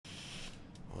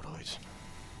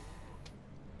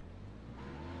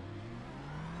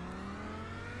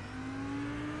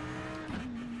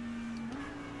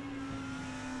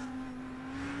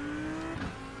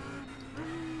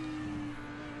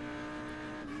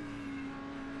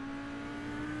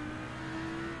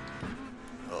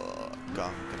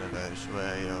Kankerneus,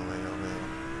 wejo.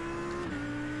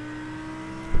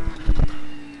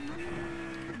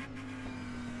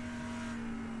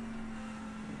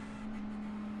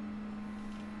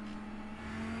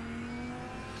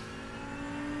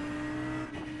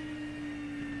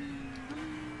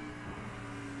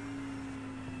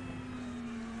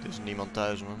 Er is niemand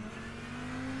thuis, man.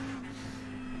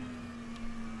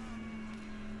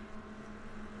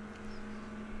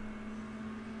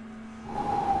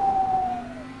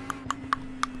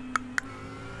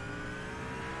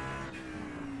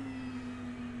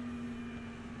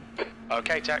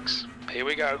 Okay, Tex, here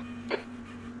we go.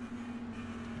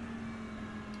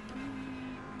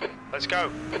 Let's go.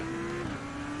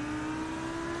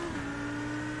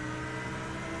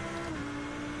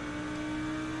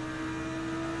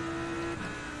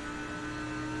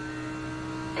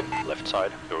 Left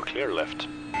side, you're clear left.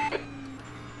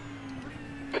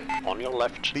 On your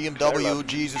left. BMW, left.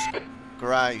 Jesus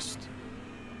Christ.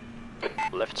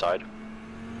 Left side.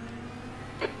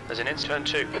 There's an turn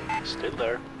 2. Still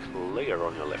there. Clear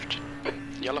on your left.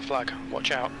 Yellow flag,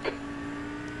 watch out.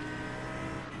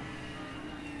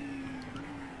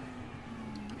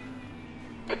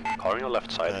 Car on your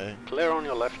left side. Okay. Clear on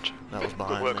your left. That was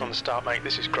behind Good work me. on the start, mate.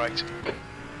 This is great.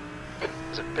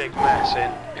 There's a big mess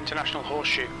in International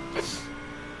Horseshoe.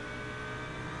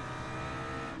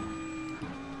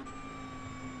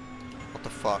 What the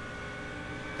fuck?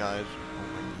 Guys, oh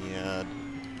my god.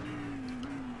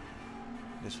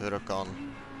 This Huracan.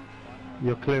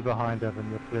 You're clear behind,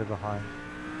 Evan, you're clear behind.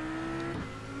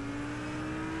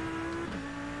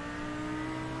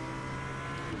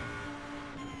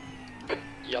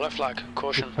 Yellow flag,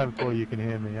 caution. It's 10-4, you can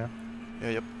hear me, yeah? Yeah,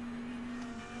 yep.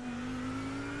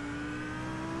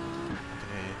 I can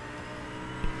hear you.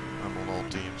 I'm on all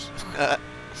teams.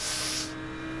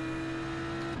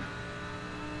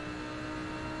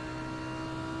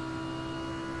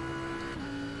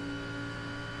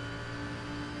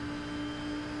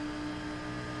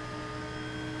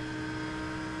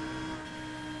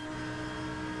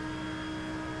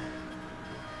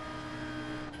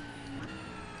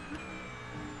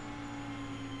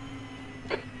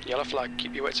 Yellow flag,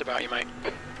 keep your wits about you, mate.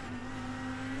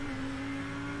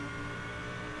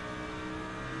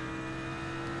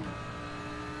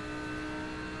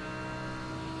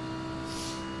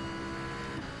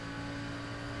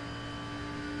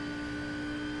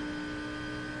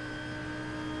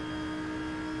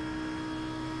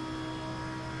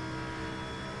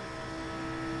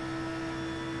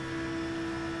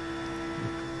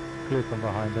 Clear from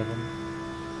behind, Evan.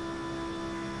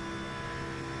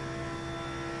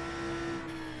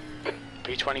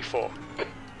 P24.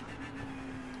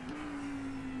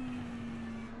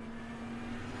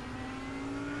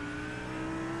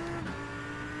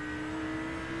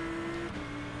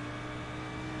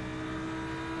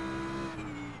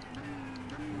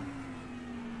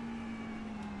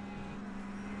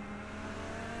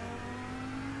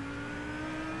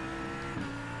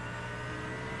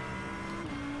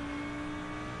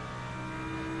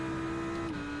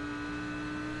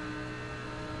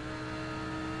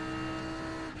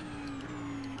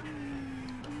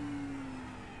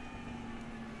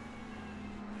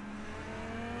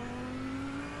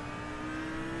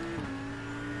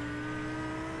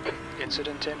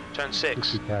 Incident in turn 6.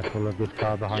 Just be careful of this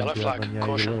car behind Yellow you, flag, Evan, yeah,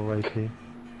 caution. you're all racy.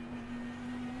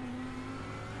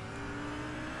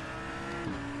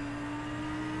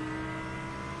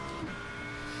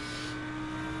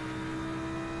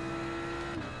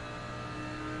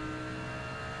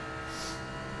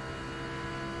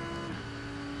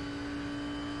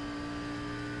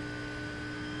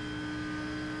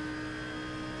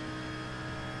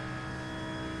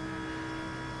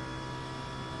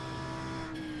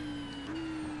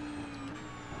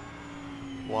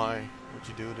 Why would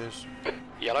you do this?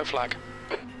 Yellow flag.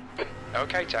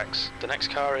 Okay, Tex. The next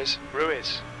car is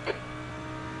Ruiz.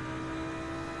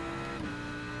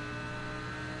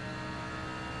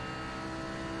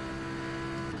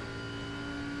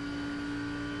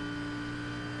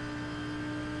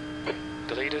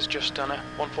 The leader's just done a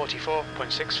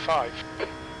 144.65.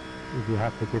 If you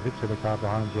have to give it to the car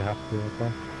behind, you have to,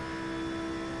 okay?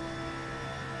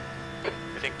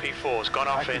 I think P4's gone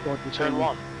off in turn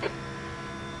 1.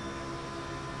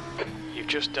 You've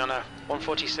just done a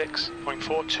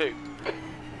 146.42.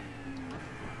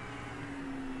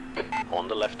 On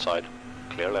the left side.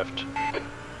 Clear left.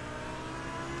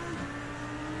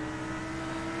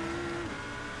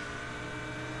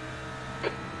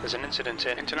 There's an incident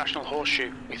in International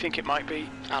Horseshoe. We think it might be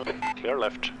Alan. Clear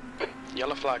left.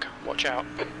 Yellow flag, watch out.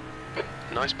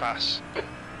 Nice pass.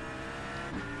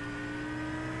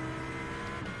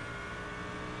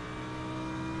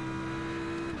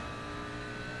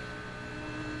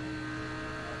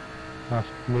 Nice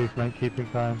move, mate, keeping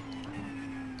time.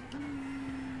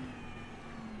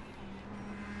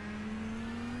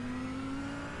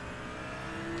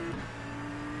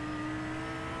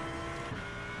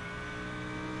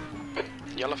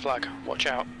 Yellow flag, watch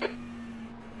out.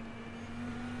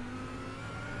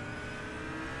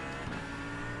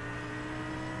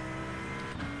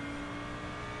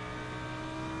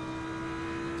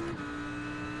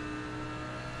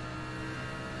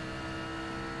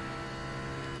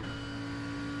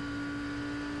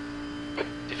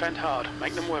 Defend hard,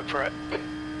 make them work for it.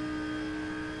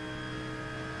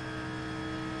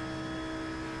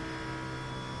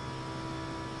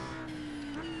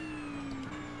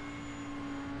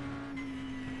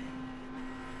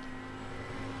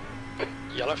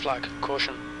 Yellow flag,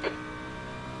 caution.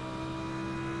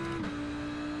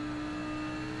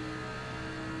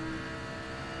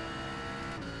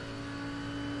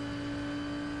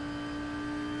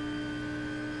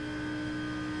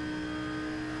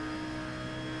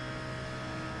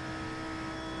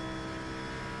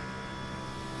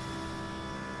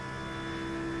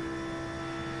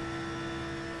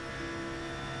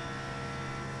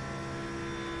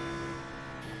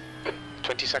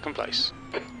 Second place.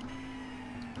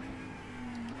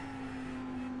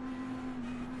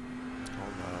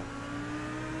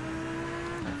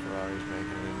 Ferrari's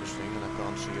making it interesting and I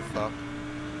can't see a fuck.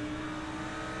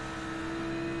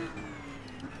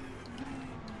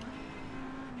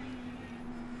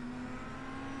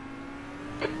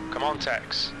 Come on,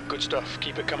 Tex. Good stuff.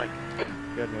 Keep it coming.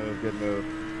 Good move, good move.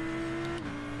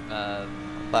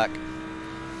 I'm back.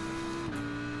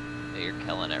 You're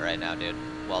killing it right now, dude.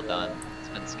 Well done. It's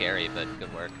been scary, but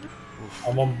good work.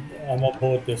 I'm on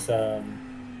board this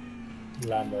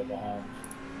Lambo behind.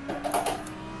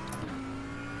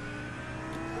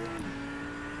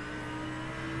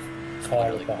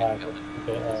 Tyler Really behind.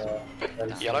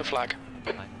 good Yellow flag.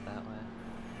 Find it that way.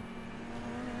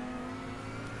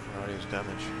 Ferrari's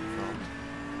damage front.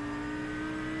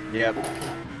 Yep.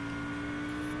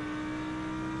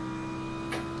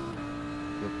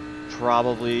 You'll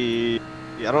probably...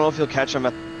 I don't know if you'll catch him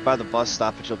by the bus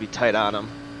stop, but you'll be tight on him.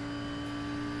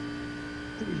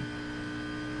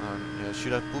 Yeah,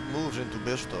 should I put moves into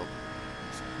Bisto?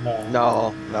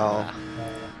 No.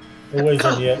 Always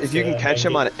on the exit. If you can catch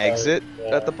him on exit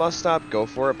yeah. at the bus stop, go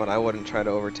for it, but I wouldn't try to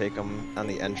overtake him on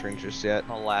the entrance just yet.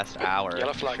 The last hour.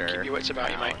 Yellow for flag, sure. keep your wits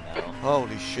about you, mate. No.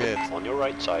 Holy shit. On your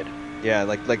right side. Yeah,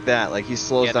 like that. Like he He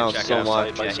slows had to down check so up,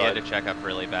 much. Yeah, he had to check up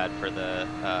really bad for the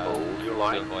Hold your to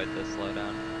line. avoid the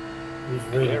slowdown. He's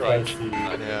really Right. close to you.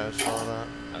 Yeah, I saw that.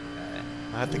 Okay.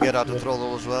 I had to get out the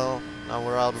throttle as well. Now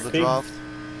we're out of the Speed. draft.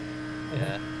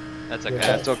 Yeah. That's okay. Yeah.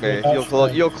 That's okay.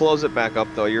 You'll close it back up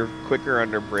though. You're quicker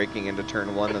under braking into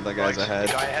turn 1 than the guys Right, ahead.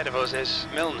 the guy ahead of us is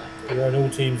Milne. You're on all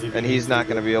teams. if And you he's need not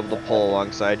going to be able to pull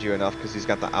alongside you enough because he's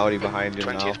got the Audi behind him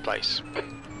now. 20th place.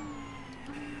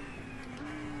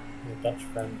 Your Dutch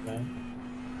friend, man.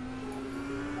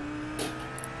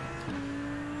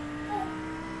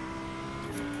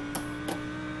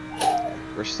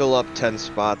 We're still up 10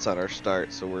 spots on our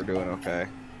start, so we're doing okay.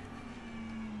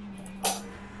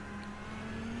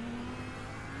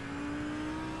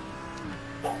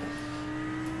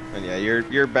 And yeah,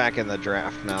 you're back in the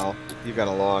draft now. You've got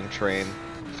a long train.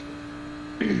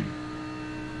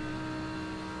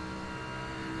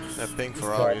 That pink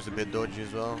Ferrari is a bit dodgy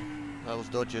as well. That was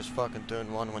dodgy as fucking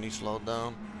turn 1 when he slowed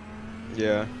down.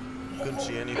 Yeah. Couldn't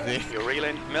see anything. You're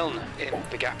reeling. Milne in.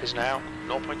 The gap is now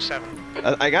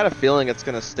 0.7. I got a feeling it's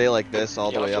going to stay like this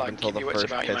all the Yellow way up flag, until keep the your wits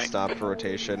first about you, pit mate. stop for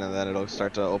rotation, and then it'll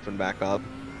start to open back up.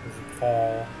 There's a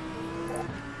car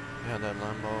Yeah, that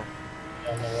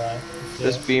Lambo. on the right.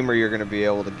 This Beamer you're going to be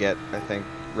able to get, I think,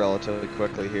 relatively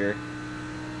quickly here.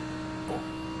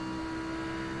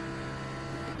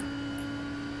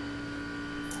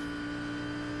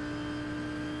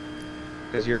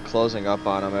 Because you're closing up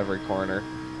on him every corner.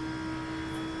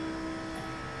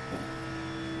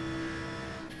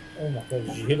 Oh my god,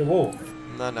 did you hit the wall?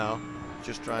 No.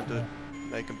 Just trying to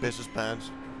make him piss his pants.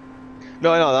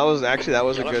 No, that was a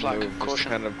Yellow good flag, move. Just to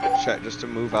caution. kind of check, just to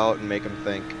move out and make him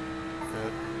think.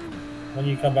 Good. When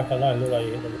you come back online, look like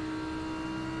you hit the wall.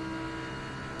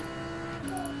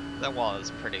 That wall is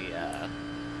pretty, at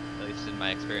least in my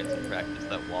experience in practice,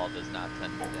 that wall does not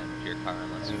tend to damage your car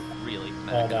unless you really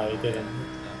smack Oh it. no, over he it. didn't.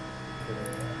 So,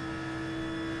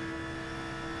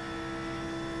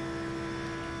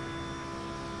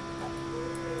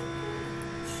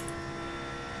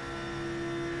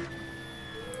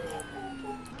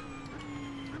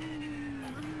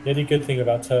 The only good thing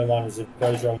about turn 1 is if it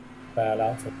goes wrong, bail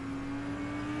out.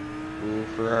 Ooh,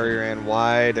 Ferrari ran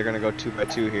wide. They're gonna go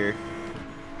 2x2 here.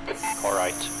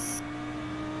 Alright.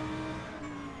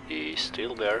 He's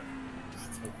still there.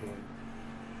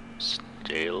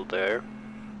 Still there.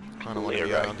 I don't want to Clear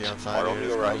be out right. on the outside Car here, on it's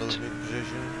your gonna right. lose me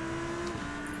position.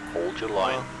 Hold your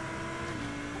line. Well,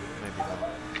 maybe not.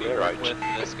 Clear right. With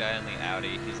this guy in the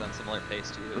Audi, he's on similar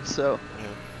pace to you, so Yeah.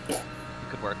 you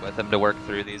could work with him to work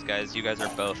through these guys. You guys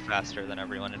are both faster than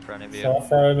everyone in front of you. So I'll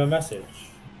throw him a message.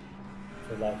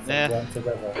 To like Nah. work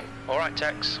together. Alright,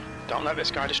 Tex. Don't let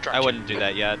this guy distract I you. wouldn't do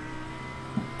that yet.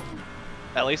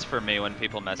 At least for me, when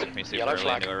people message me super Yellow early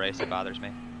flag. into a race, it bothers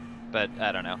me. But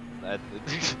I don't know. Gotta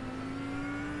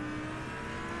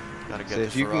get So this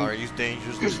if you can- Ferrari, he's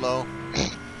dangerously slow.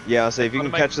 Yeah, I'll say if you One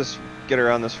can of my- catch this, get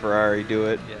around this Ferrari, do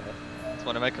it. Yeah, it's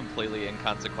one of my completely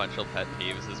inconsequential pet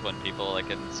peeves is when people like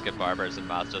in Skip Barbers and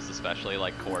Mazdas especially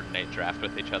like coordinate draft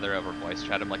with each other over voice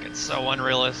chat. I'm like, it's so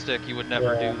unrealistic. You would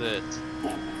never Yeah. do this.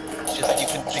 It's just you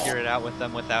can figure it out with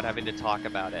them without having to talk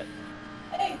about it.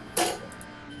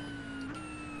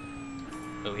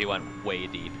 Oh, he went way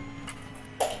deep.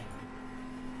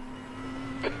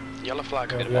 Yellow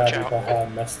flag. Yeah, Watch the out.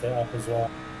 behind messed it up as well.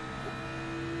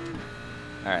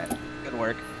 All right, good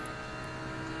work.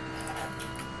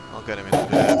 I'll get him into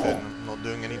the hairpin. I'm not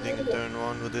doing anything in turn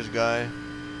 1 with this guy.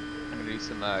 I'm gonna do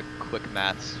some quick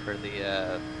maths for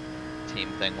the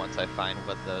team thing once I find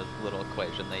what the little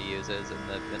equation they use is in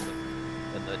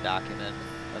the document,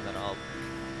 and then I'll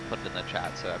put it in the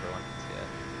chat so everyone can see it.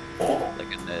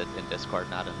 Like in Discord,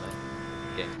 not in the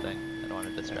game thing. I don't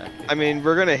want to distract you. I mean,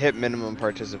 we're gonna hit minimum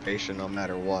participation no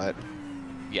matter what.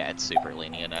 Yeah, it's super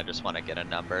lenient. I just want to get a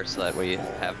number so that we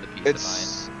have the peace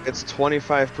of mind. It's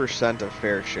 25% of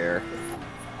fair share.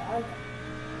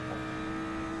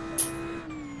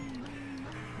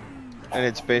 And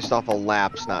it's based off of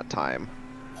laps, not time.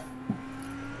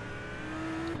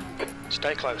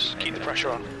 Stay close. Keep the pressure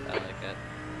on. I like it.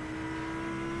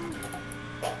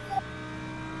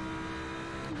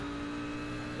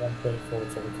 One point forward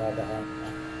to the car behind.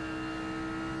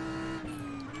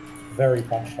 Very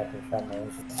punched up in front there,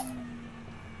 isn't it?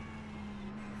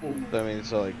 I mean,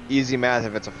 so like easy math.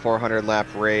 If it's a 400 lap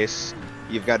race,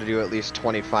 you've got to do at least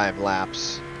 25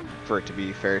 laps for it to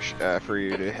be fair. For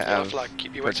you to Yellow have flag.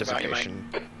 Keep your wits about you, mate.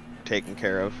 participation taken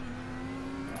care of.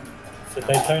 So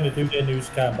Daytona do their new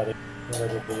scan, but it's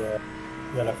already the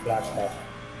yellow flag stuff.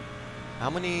 How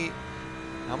many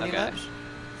Okay. laps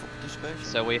for participation?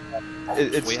 So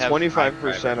It's We have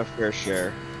 25% of fair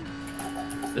share.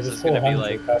 this If is it's gonna be 400,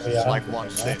 like, that'd be It's like 100, one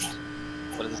right? stint.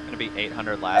 what is this gonna be?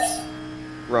 800 laps.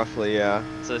 Roughly, yeah.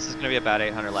 So this is gonna be about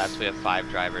 800 laps. We have 5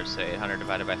 drivers, so 800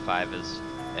 divided by 5 is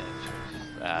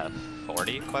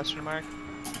 40 question mark.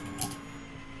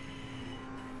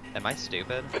 Am I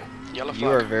stupid? Yellow flag. You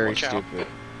are very Watch out. stupid.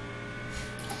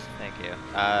 Thank you.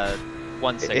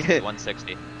 160,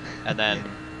 160. And then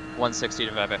 160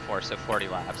 divided by 4, so 40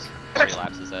 laps. 40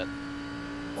 laps is it.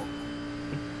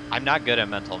 I'm not good at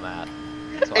mental math.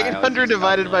 That's why I always 800 use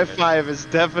divided by calculators. 5 is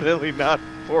definitely not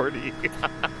 40.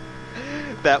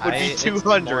 That would be It's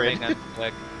 200. morning, I'm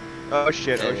quick. Oh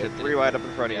shit, Yeah, 3 wide up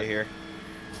in front of you here.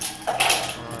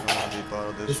 I don't want to be part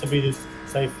of This this. would be the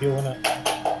safe fuel,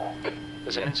 innit?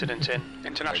 There's an incident in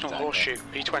International Exactly. Horseshoe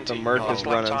P20. The Merc Last is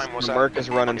lap running. time was The on Merc is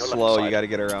running your left slow. side. You got to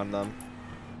get around them.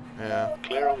 Yeah.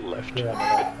 Clear on left. Yeah, on the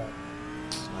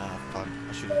left side. Ah, fuck.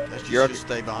 I should You're just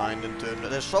stay behind in turn.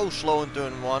 They're so slow in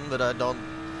turn 1 that I don't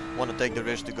want to take the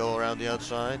risk to go around the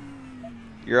outside.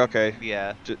 You're okay.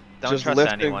 Yeah. Ju- Don't just trust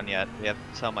lifting- anyone yet. We have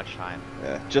so much time.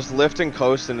 Yeah. Just lift and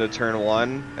coast into turn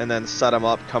 1, and then set them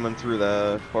up coming through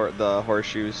the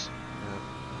horseshoes.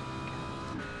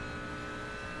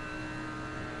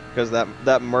 Because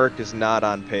that Merc is not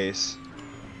on pace.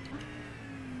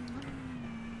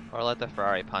 Or let the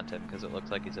Ferrari punt him, because it looks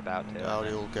like he's about to.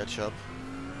 Audi will catch up.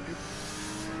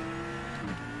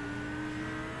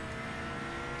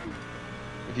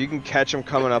 If you can catch him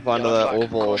coming up onto Yellow the flag,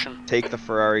 oval, caution. take the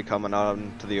Ferrari coming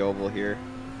onto the oval here.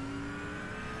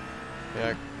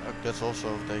 Yeah, that's also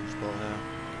a take spot, yeah.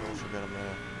 You also get him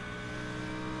there.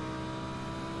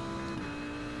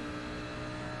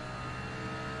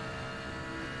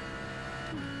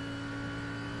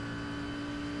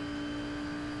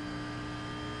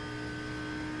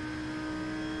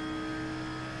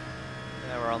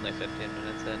 Yeah, we're only 15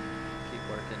 minutes in. Keep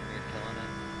working, you're killing it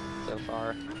so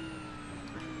far.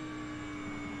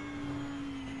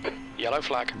 Yellow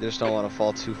flag. You just don't want to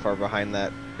fall too far behind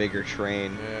that bigger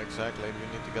train. Yeah, exactly. You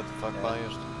need to get the fuck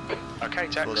biased. Okay,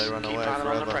 Tex. Will they run Keep away Alan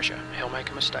under forever? pressure. He'll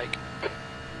make a mistake.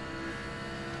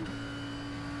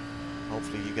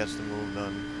 Hopefully he gets the move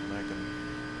done and I can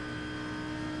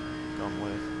come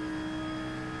with.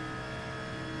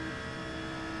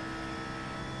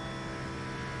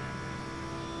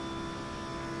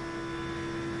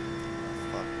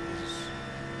 Fuck, this is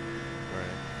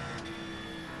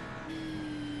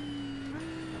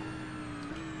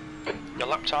Your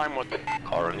lap time was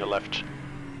Car on your left.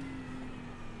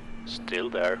 Still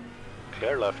there.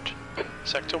 Clear left.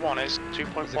 sector 1 is That's a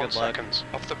 2.1 good lap. seconds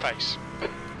off the pace.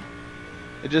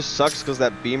 It just sucks because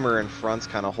that Beamer in front's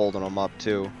kind of holding them up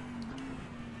too.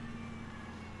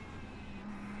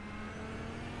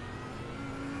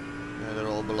 Yeah, they're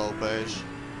all below pace.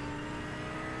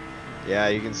 Yeah,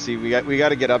 you can see we got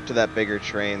to get up to that bigger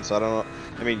train. So I don't know.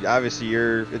 I mean, obviously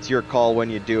it's your call when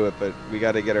you do it, but we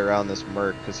got to get around this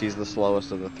Merc because he's the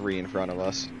slowest of the 3 in front of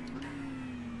us.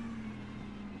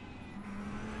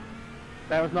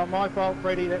 That was not my fault,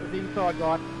 Freddie. That was the inside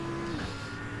guy.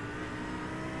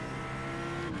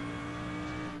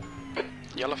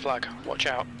 Yellow flag, watch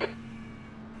out.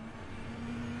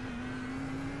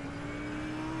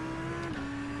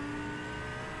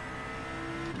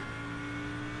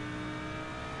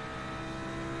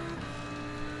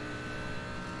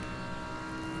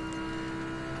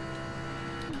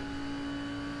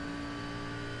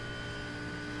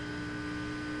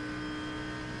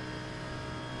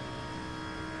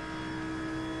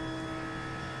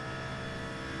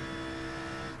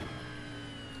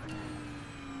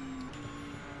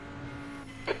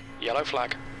 Yellow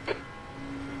flag.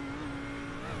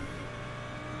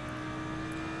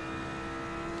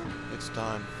 It's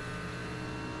time.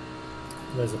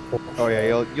 There's a Porsche. Oh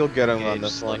yeah, you'll get him on Gauge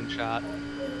this one. slingshot.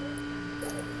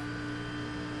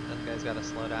 That guy's gotta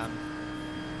slow down.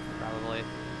 Probably.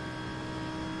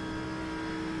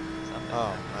 Something.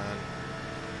 Oh man.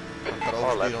 I've got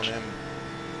Far overspeed on left. him.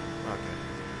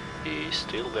 Okay. He's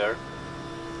still there.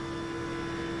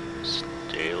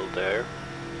 Still there.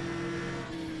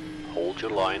 Hold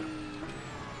your line.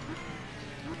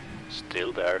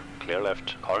 Still there. Clear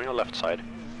left. Car on your left side.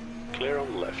 Clear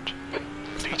on the left.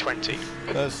 P20.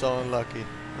 That's so unlucky.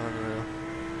 Unreal.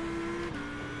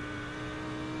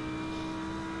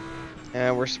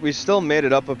 And we still made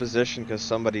it up a position because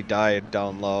somebody died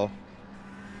down low.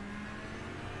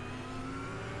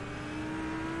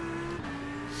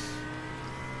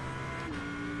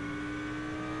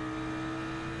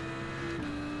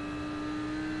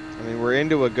 I mean, we're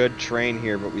into a good train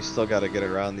here, but we still got to get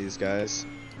around these guys.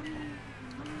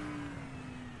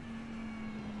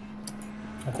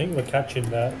 I think we're catching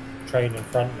that train in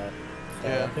front now. So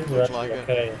Yeah, I think we're looks actually like it.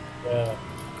 okay. Yeah.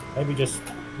 Maybe just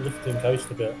lift and coast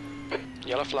a bit.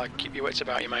 Yellow flag, keep your wits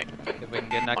about you, mate. If we can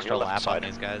get an On extra your left lap side. on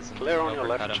these guys and Clear on your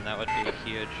overcut left. them, that would be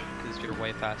huge, because you're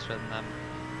way faster than them.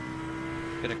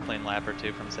 Get a clean lap or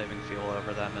two from saving fuel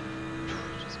over them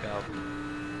and just go.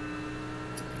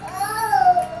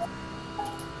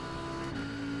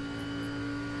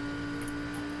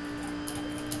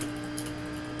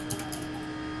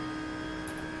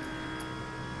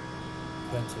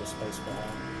 Plenty of space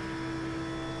behind.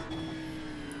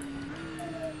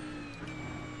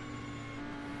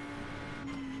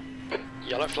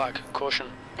 Yellow flag, caution.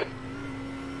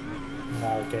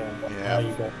 Now again. Yeah. Now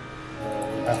you go. You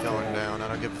have He's to going now. down. I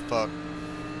don't give a fuck.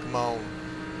 Come on.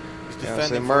 He's Yeah, defending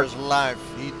so for Merc- his life.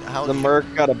 How The did Merc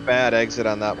got a bad exit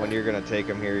on that one. You're gonna take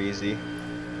him here easy.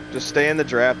 Just stay in the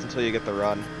draft until you get the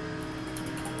run.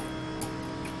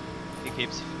 He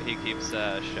keeps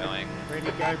showing.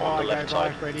 Freddie, go On the by, left go by,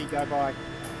 side. Freddie, go by.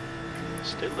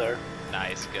 Still there.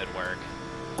 Nice, good work.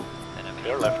 And I mean,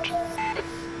 Clear left.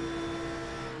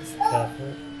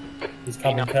 Careful. He's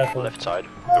coming careful. Left side.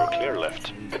 You're clear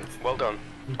left. Well done.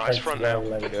 He Nice takes front well now.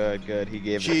 late. Good, good. He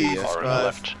gave it to Jesus you. Car on your Christ.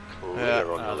 left. Clear Yeah. on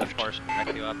your the left. Porsche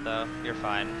back you up though. You're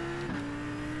fine.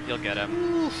 You'll get him.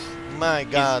 Oof, my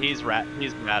God. He's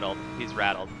rattled. He's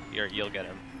rattled. You'll get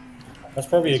him. That's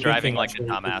probably He's a good driving thing, like actually,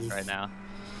 a dumbass because right now.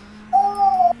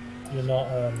 You're not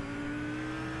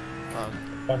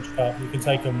bunched up. You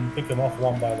can pick them off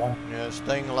one by one. Yeah,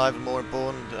 staying alive is more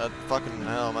important. Fucking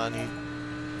hell, man.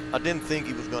 I didn't think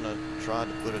he was gonna try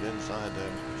to put it inside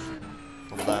there.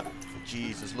 From that.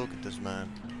 Jesus, look at this man.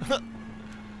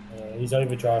 He's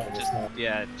overdriving this now.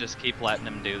 Yeah, just keep letting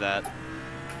him do that.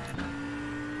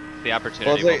 The Well,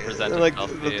 opportunity will present like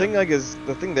itself to the you.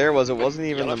 thing there was it wasn't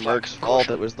even Yellow the flag, Merc's fault.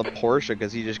 caution. It was the Porsche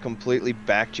because he just completely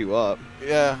backed you up.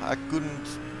 Yeah, I couldn't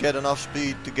get enough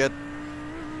speed to get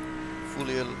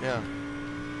fully, yeah.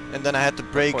 And then I had to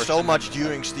brake course, so and much then-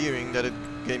 during steering that it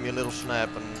gave me a little snap,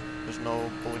 and there's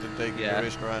no point in taking Yeah. a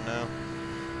risk right now.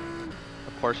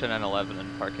 A Porsche 911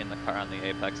 and parking the car on the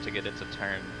apex to get it to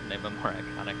turn. Name a more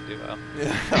iconic duo.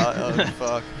 Yeah, oh,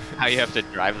 fuck. How you have to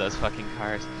drive those fucking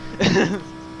cars.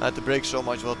 I had to brake so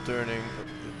much while turning.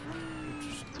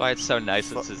 That's why it's so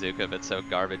nice in Suzuka, but so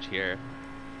garbage here.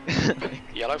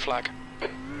 Yellow flag.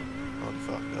 Oh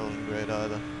fuck, that wasn't great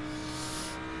either.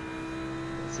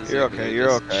 Suzuka, You're okay, you you're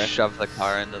just okay. Shove the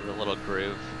car into the little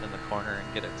groove in the corner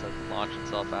and get it to launch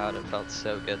itself out. It felt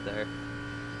so good there.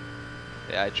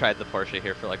 Yeah, I tried the Porsche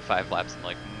here for like 5 laps. I'm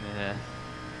like, meh.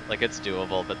 Like it's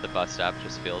doable, but the bus stop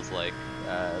just feels like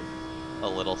a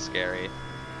little scary.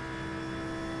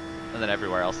 And then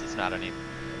everywhere else, it's not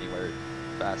anywhere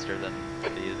faster than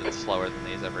these. It's slower than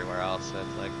these everywhere else. So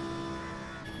it's like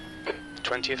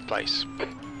 20th place.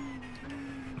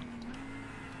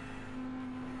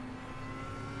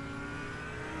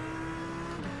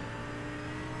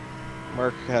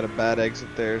 Mark had a bad exit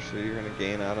there, so you're gonna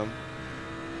gain on him.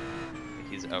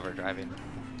 he's overdriving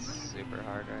super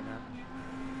hard right now.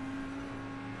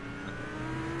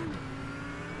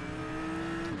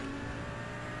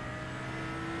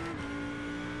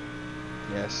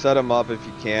 Yeah, set him up if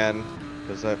you can,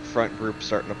 because that front group's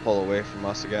starting to pull away from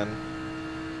us again.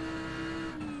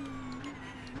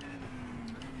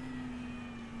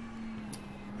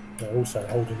 They're also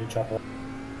holding each other.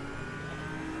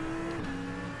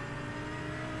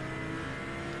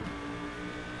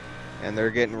 And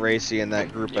they're getting racy in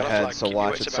that group Yellow ahead, flag, so keep your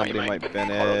watch wits it. about you, Somebody mate. might bin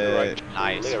Car on the it. right.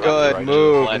 Nice. Clear Good right.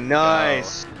 move, Let's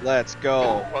nice. Let's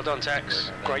go. Well done,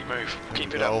 Tex. Great move.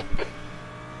 Keep it Go. up.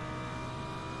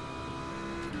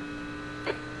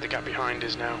 The gap behind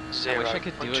is now I 0. wish I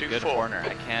could do a good corner.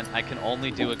 I can't. I can only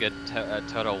do a good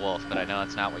Toto Wolf, but I know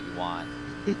that's not what you want.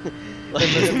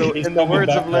 In the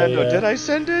words of Lando, did I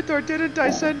send it or didn't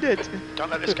I send it? Don't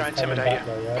let this guy intimidate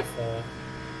you.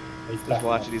 Just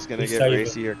watch it, he's gonna get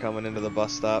racy here coming into the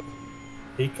bus stop.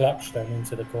 He clutched then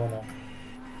into the corner.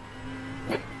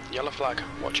 Yellow flag.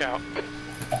 Watch out.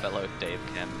 Fellow Dave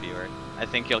Cam viewer. I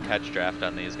think you'll catch draft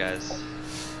on these guys.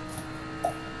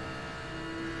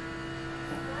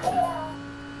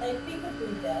 They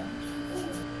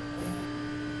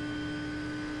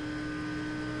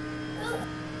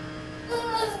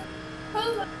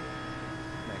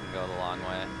can go the long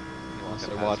way. He won't So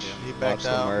get watch, past you. He backed watch the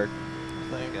out. mark.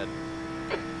 Think. Good.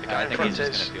 The guy I in think front he's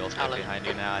just is gonna fuel stick Alan. behind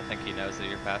you now. I think he knows that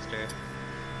you're faster.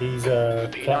 He's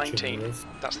clutching. He P19. is.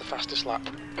 That's the fastest lap.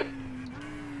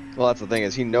 Well, that's the thing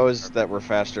is he knows that we're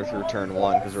faster through turn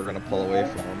 1 because we're gonna pull away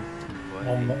from him.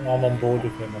 I'm on board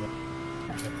with him on it.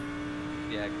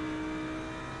 Yeah.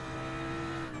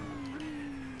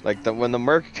 Like when the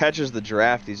Merc catches the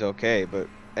draft, he's okay, but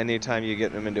anytime you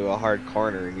get him into a hard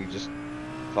corner and he just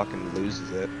fucking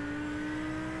loses it.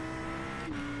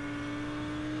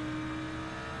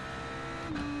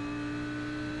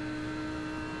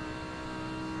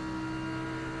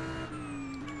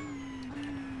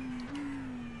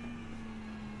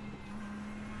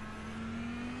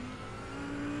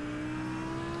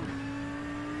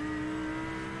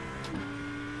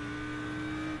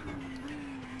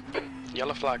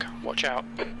 Yellow flag. Watch out.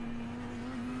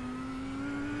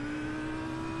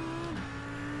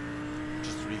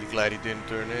 Just really glad he didn't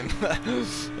turn in.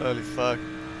 Holy fuck.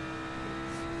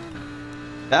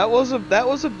 That was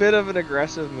a bit of an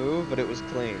aggressive move, but it was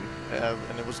clean. Yeah,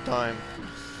 and it was time.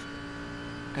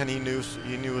 And he knew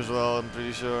as well, I'm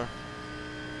pretty sure.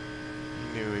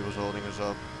 He knew he was holding us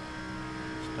up.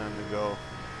 It's time to go.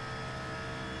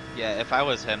 Yeah, if I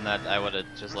was him, that I would have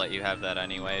just let you have that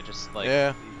anyway. Just like,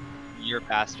 Yeah. you're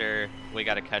faster. We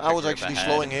gotta catch. I was your actually ahead.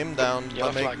 slowing him down by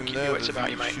Yellow flag, making him keep your wits nervous. about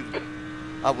He you, was mate.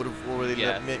 shooting. I would have already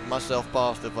Yeah. let myself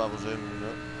past if I was him, you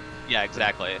know? Yeah,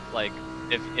 exactly. Like,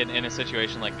 if in a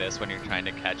situation like this, when you're trying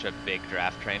to catch a big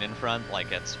draft train in front,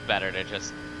 like it's better to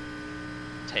just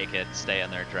take it, stay in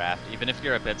their draft. Even if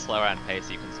you're a bit slower on pace,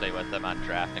 you can stay with them on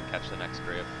draft and catch the next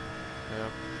group. Yeah.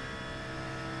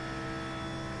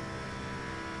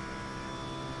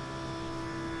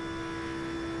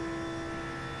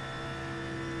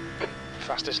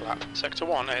 Fastest lap. Sector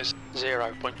 1 is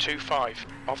 0.25.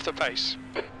 Off the pace.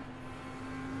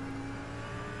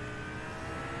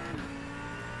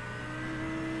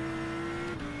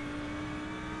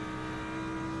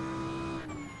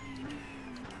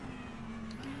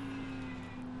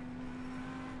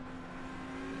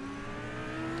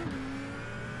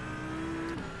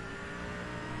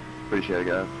 Appreciate it,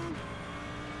 guys.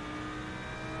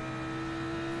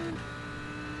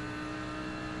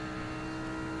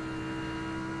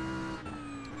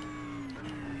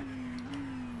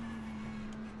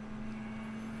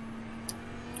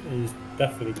 He's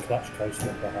definitely clutch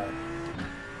coasting behind.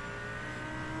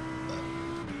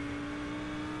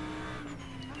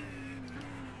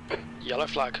 Yellow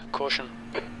flag. Caution.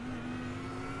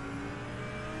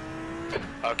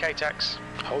 Okay, Tex.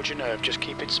 Hold your nerve. Just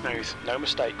keep it smooth. No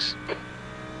mistakes.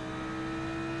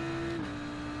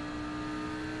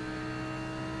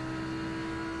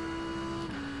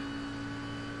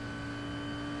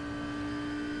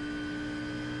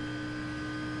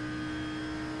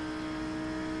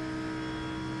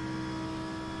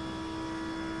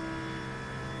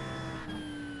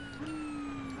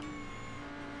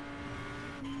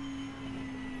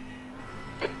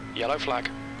 Yellow flag.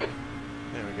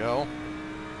 There we go.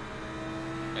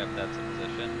 Yep, that's in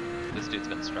position. This dude's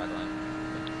been struggling.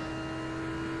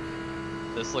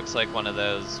 This looks like one of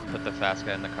those put the fast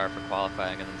guy in the car for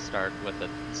qualifying and then start with a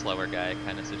slower guy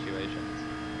kind of situations.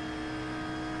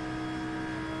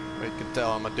 You can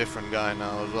tell I'm a different guy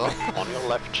now as well. On your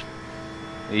left.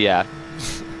 Yeah.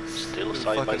 Still The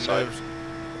side by fucking side. nerves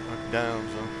are down,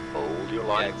 so. Hold your Yeah,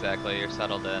 line. exactly. You're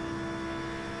settled in.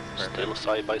 Perfect. Still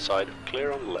side by side.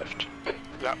 Clear on the left.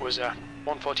 That was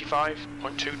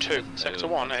 145.22. Sector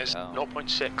 1 is Oh.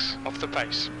 0.6 off the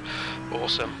pace.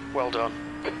 Awesome. Well done.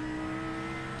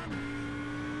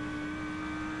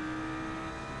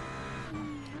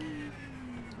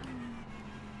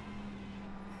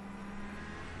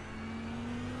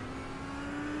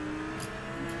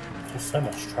 There's so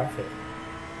much traffic.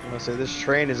 I'm gonna say this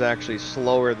train is actually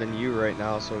slower than you right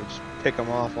now, so just pick them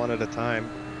off one at a time.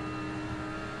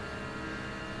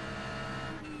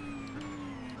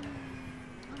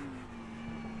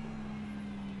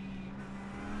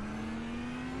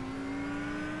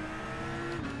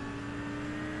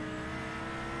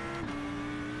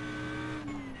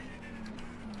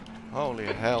 Holy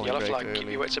hell, Yellow he flag. braked Keep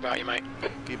early. your wits about you, mate.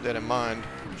 Keep that in mind.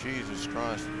 Jesus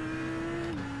Christ.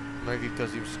 Maybe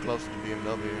because he was close to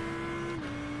BMW.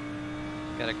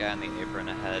 Got a guy on the apron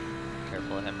ahead.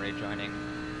 Careful of him rejoining.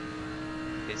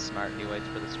 He's smart. He waits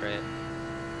for the straight.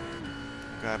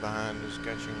 Guy behind is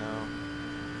catching now.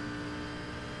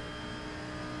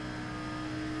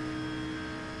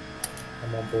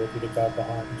 I'm on board with the guy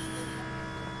behind.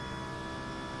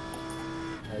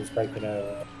 Oh, he's breaking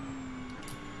out.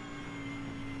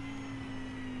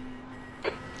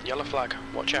 Yellow flag.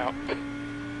 Watch out. That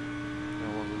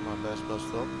wasn't my best bus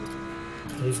stop.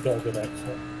 He's got a good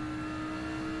exit.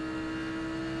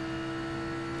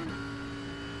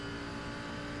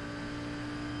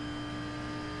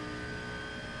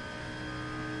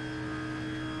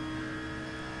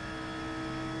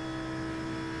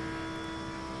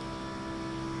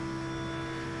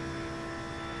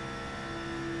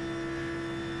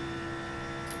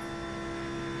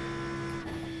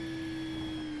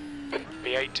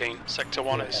 B18. Sector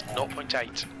 1 is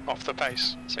 0.8 off the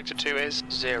pace. Sector 2 is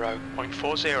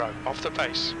 0.40 off the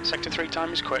pace. Sector 3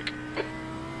 time is quick.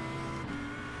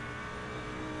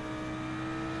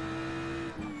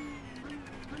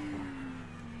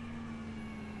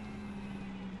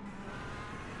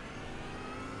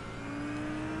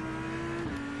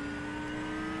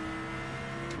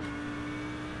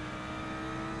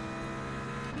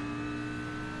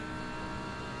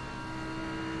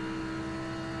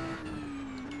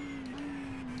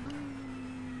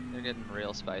 They're getting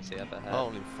real spicy up ahead.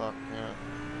 Holy fuck, yeah.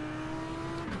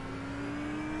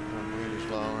 I'm really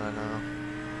slow right now.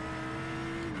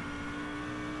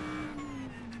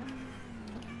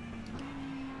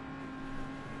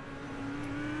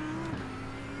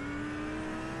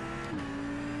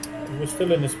 We're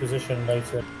still in this position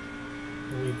later.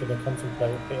 Are we going to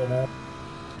contemplate hitting out?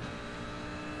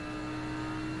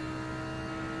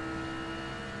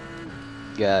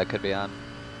 Yeah, it could be on.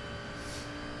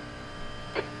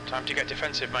 Time to get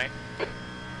defensive, mate.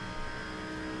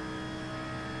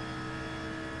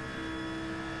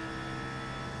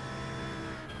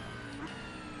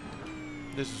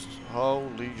 This is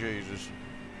holy Jesus.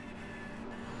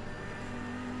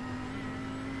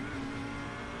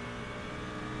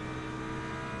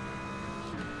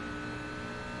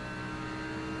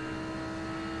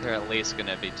 They're at least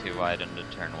gonna be too wide into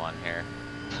turn 1 here.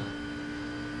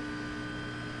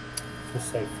 For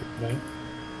safety, mate.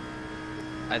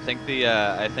 I think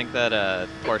that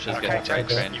Porsche's Okay, getting freight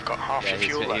James, trained. you've got half Yeah, your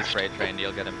fuel he's left. freight trained.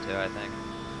 You'll get him too, I think.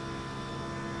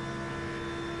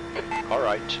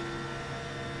 Alright.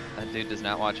 That dude does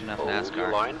not watch enough Hold your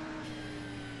NASCAR. line.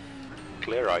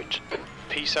 Clear out.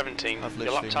 P17. I've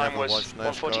Your lap literally time never was watched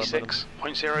NASCAR,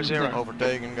 146.00.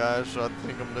 Overtaking guys, so I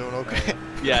think I'm doing okay.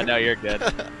 Yeah, no, you're good.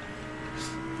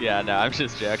 Yeah, no, I'm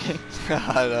just joking.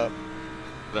 I know.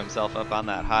 Put himself up on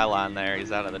that high line there.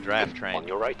 He's out of the draft train. On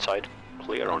your right side.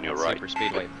 Clear on your right. Super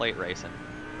speedway plate racing.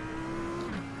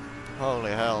 Holy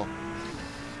hell.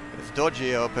 It's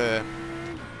dodgy up here.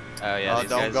 Oh yeah, these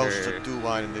don't guys go are. too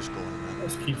wide in this corner, man.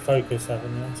 Let's keep focus,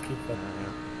 haven't you? Let's keep focus.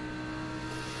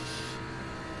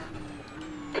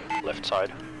 Left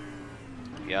side.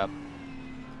 Yep.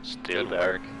 Still Good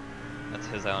there. work. That's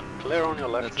his own. Clear on your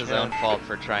left. That's his own fault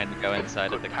for trying to go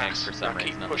inside of Good the kinks pass. for some Now keep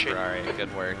reason on the pushing. Ferrari.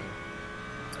 Good work.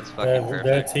 That's fucking Their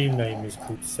perfect. team name is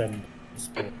called Send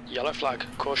Sport. Yellow flag.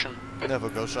 Caution. Never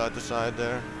go side to side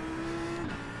there.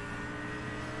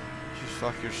 Just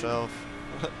fuck yourself.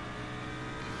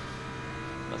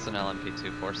 Unless an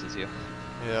LMP2 forces you.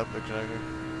 Yep, exactly.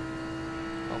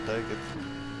 I'll take it.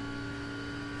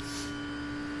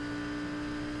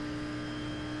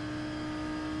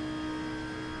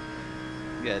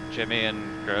 Yeah, Jimmy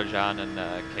and Grosjean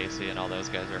and Casey and all those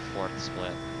guys are 4th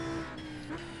split.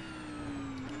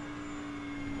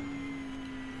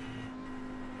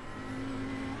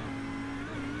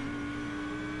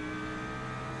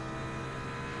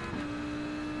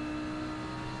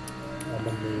 I'm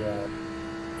on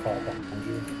the car behind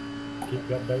you. Keep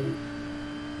you updated.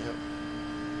 Yep.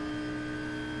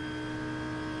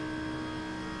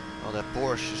 Oh, that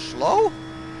Porsche is slow?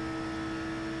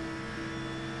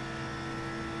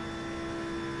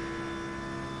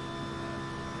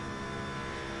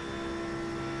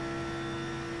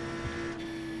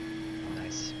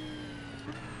 Nice.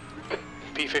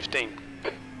 P15.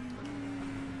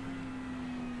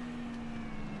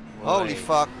 Holy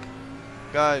fuck.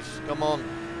 Guys, come on.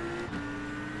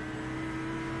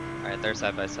 Alright, they're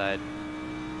side by side.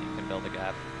 You can build a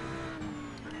gap.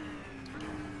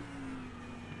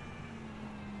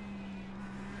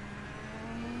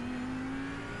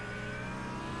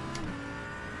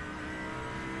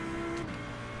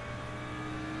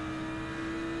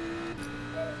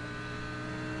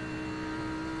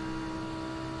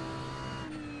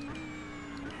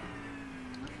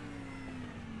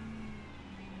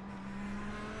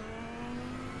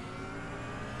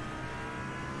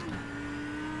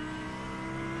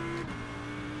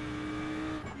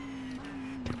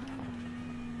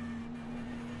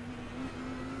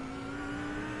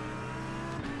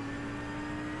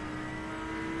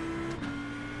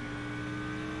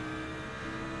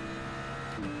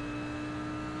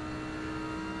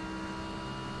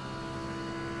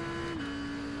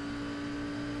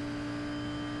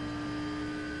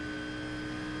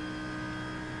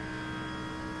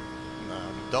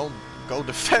 Don't go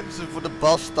defensive for the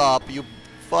bus stop, you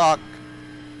fuck.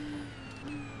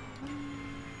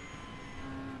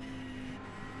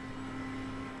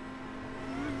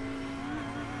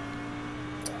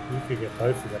 You could get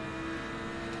both of them.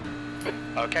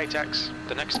 Okay, Tex.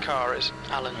 The next car is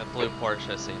Alan. The blue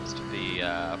Porsche seems to be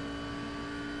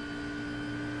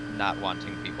not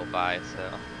wanting people by, so.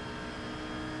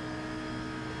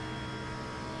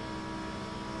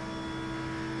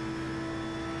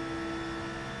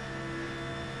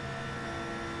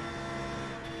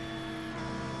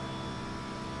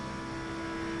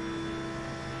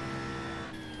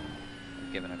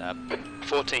 Giving it up.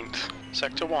 14th.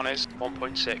 Sector 1 is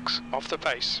 1.6. Off the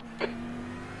pace.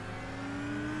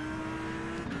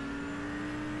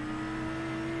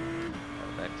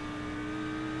 Perfect.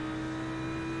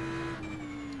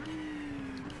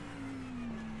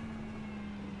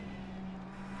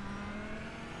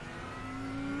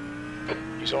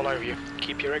 He's all over you.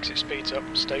 Keep your exit speeds up.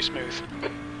 Stay smooth.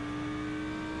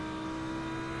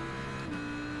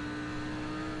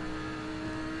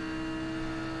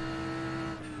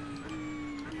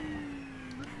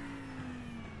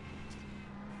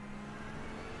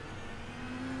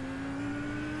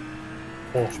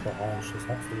 Porsche behind, she's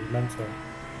absolutely mental.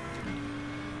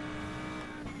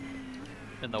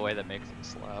 In the way that makes him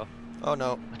slow, Oh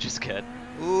no. which is good.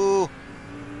 Ooh.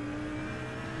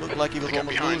 Looked like he was The gap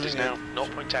almost behind is losing now it.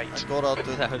 0.8. I got out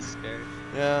the... That was scary.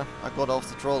 Yeah, I got off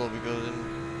the throttle because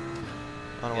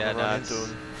I don't want to run into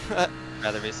him.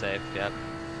 Rather be safe, yep.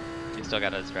 You still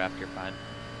got his draft, you're fine.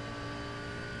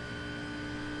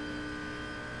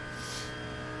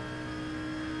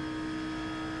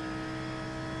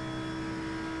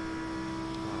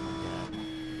 Oh my god.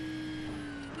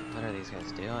 What are these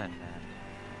guys doing, man?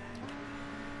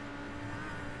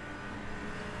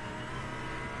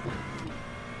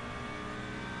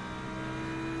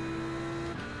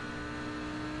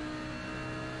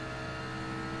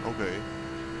 Okay.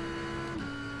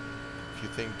 If you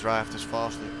think draft is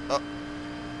faster. Oh.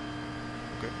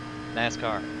 Okay. Nice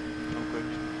car. Okay.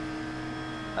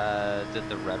 Did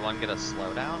the red one get a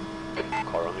slowdown?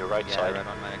 Car on your right Yeah, side. red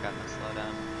one might have gotten a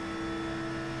slowdown.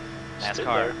 Nice Still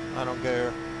car. there. I don't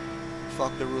care.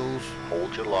 Fuck the rules.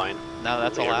 Hold your line. No,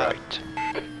 that's Clear allowed. Right.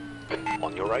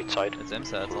 On your right side. It's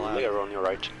IMSA, it's allowed. Clear on your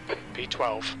right.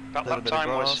 P12. That Little lap bit of time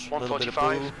was grass, little bit of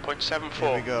Here we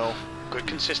 145.74. go. Good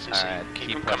consistency. Alright, Keep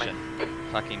keep them pushing.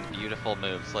 coming. Fucking beautiful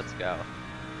moves, let's go.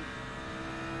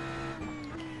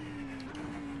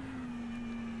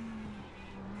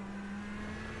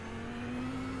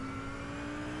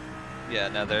 Yeah,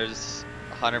 no, there's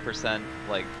 100%,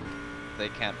 like, they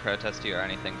can't protest you or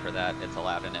anything for that. It's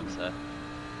allowed in IMSA.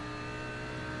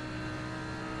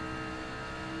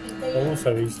 But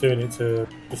also, he's doing it to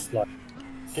just like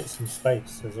get some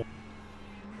space as well.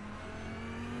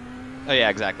 Oh yeah,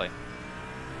 exactly.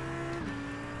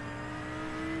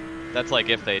 That's like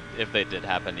if they did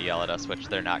happen to yell at us, which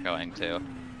they're not going to.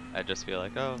 I'd just be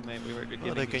like, oh mate, we were giving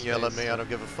Well, they you can space. yell at me, I don't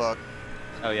give a fuck.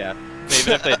 Oh yeah.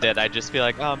 Even if they did, I'd just be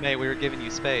like, oh mate, we were giving you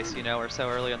space, you know, we're so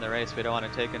early in the race, we don't want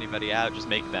to take anybody out, just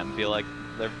make them feel like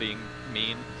they're being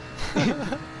mean.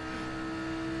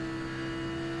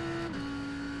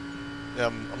 Yeah,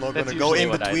 I'm not That's gonna go usually in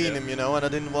what I between do. him, you know, and I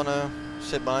didn't wanna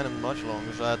sit behind him much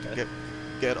longer, so I had to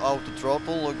get out the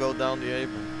throttle or go down the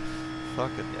apron.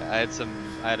 Fuck it. Yeah,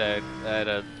 I had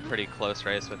a pretty close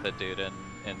race with a dude in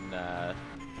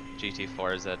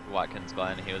GT4s at Watkins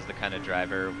Glen. He was the kind of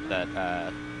driver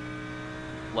that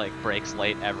like brakes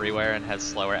late everywhere and has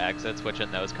slower exits, which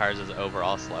in those cars is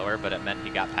overall slower, but it meant he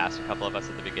got past a couple of us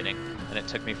at the beginning, and it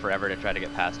took me forever to try to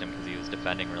get past him because he was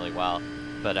defending really well.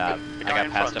 But I got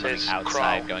past him on the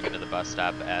outside going into the bus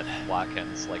stop at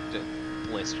Watkins, like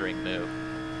blistering move,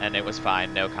 and it was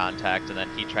fine, no contact, and then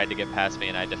he tried to get past me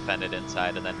and I defended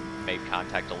inside and then made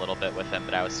contact a little bit with him,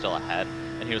 but I was still ahead.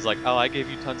 And he was like, oh, I gave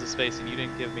you tons of space and you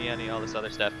didn't give me any, all this other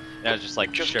stuff. And I was just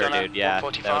like, sure dude, yeah,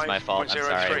 that was my fault, I'm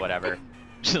sorry, whatever.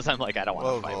 Just I'm like, I don't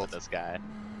want to fight with this guy.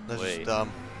 That's just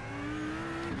dumb.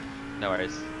 No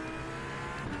worries.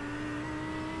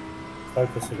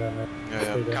 Focus again, mate.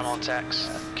 Yeah. Come on, Tex.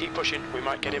 Keep pushing. We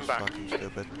might get him back. Fucking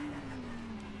stupid.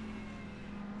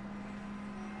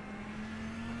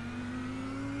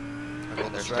 I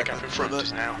got The gap in front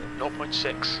is now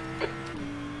 0.6.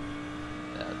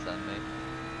 Yeah, it's on me.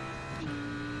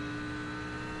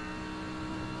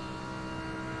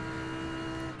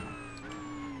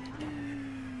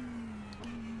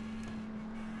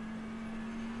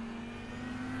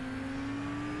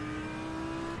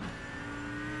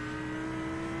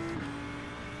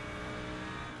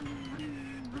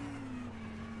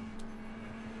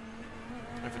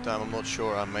 Every time I'm not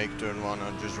sure I make turn one,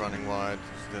 I'm just running wide.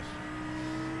 Because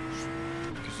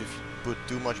if you put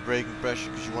too much braking pressure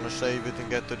because you want to save it and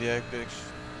get to the apex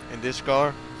in this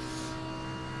car,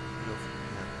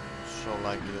 so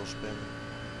likely you'll spin.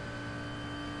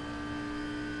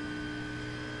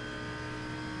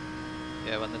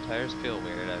 Yeah, when the tires feel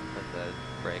weird, I put the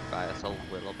brake bias a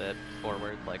little bit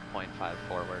forward, like 0.5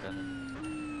 forward,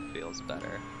 and it feels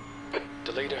better.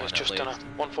 The leader has just done a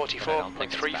But I don't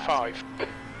think it's 144.35.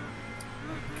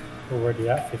 Already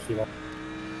at 51.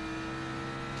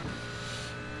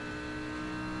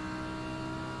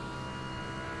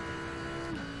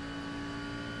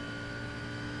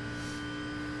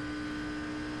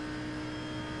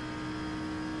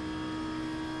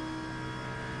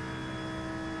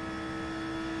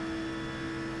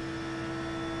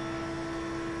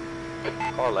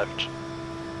 Car left.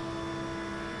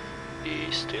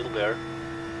 He's still there.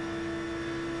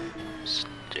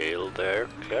 Still there.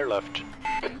 Clear left.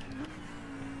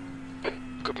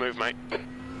 Good move, mate.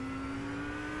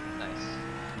 Nice.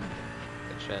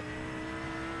 Good shit.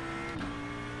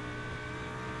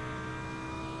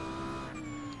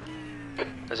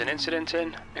 There's an incident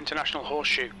in International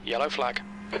Horseshoe. Yellow flag.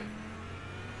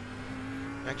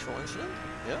 Actual incident?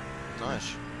 Yeah,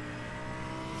 nice.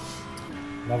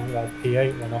 Lovely, that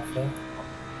P8 went off there.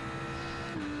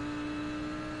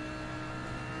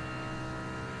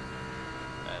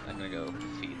 Alright, I'm gonna go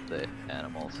feed the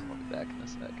animals. I'll be back in a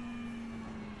sec.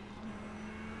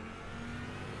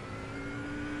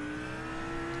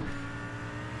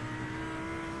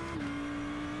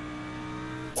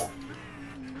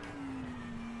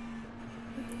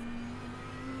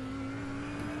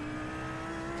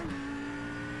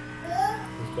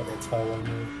 He's got a toe on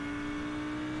you.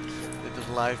 Dit is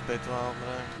live P12 bedankt.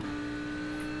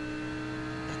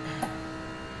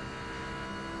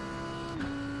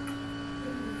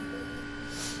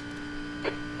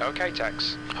 Okay,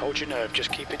 Tex. Hold your nerve.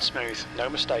 Just keep it smooth. No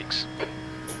mistakes.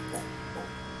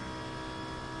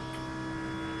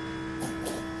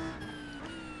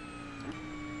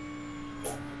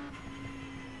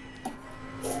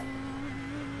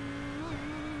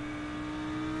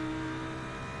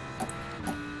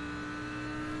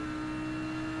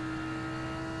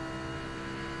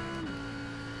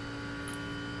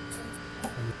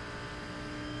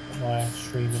 My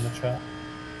stream in the chat.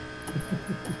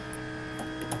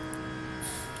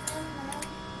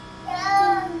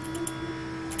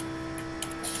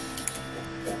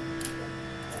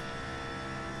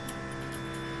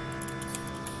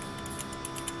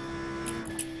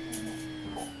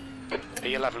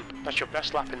 P11. That's your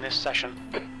best lap in this session.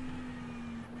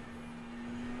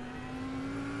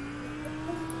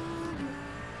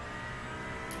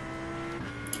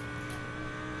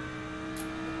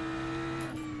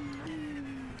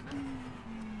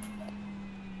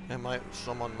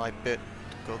 Someone might bid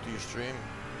to go to your stream.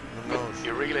 Who knows?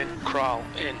 You're reeling. Crawl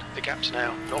in. The gap's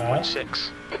now 0.6.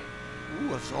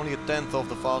 Ooh, it's only a 10th of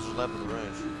the fastest lap of the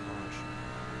race.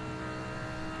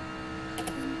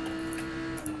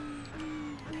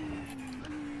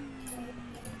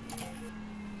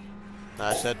 Nice.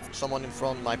 I said someone in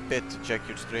front of my pit to check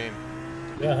your stream.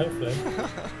 Yeah, hopefully.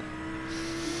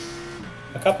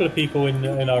 A couple of people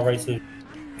in our races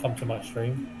come to my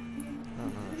stream.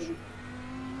 Oh, nice.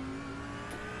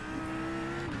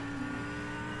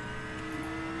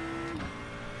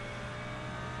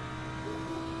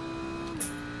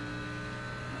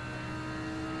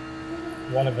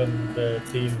 One of them, the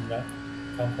team that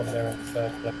come from there in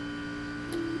third place.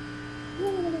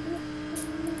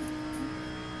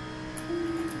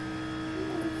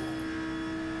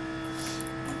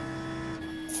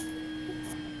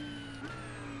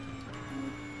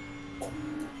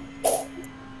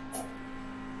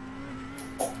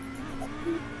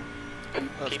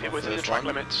 Keep it within the track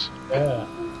limits. Yeah.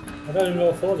 I don't even know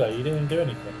what for though. You didn't do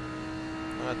anything.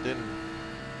 I didn't.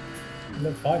 It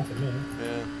looked fine to me.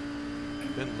 Yeah.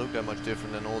 Didn't look that much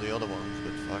different than all the other ones,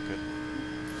 but fuck it.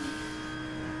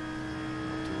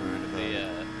 Not too worried about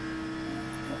it.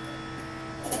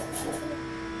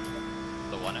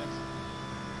 The 1X?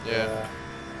 Yeah.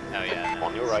 Oh yeah.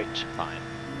 No, On your right. Fine.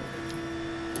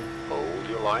 Hold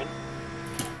your line.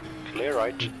 Clear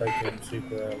right. Breaking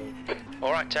super early.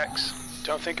 Alright, Tex.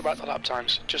 Don't think about the lap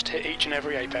times. Just hit each and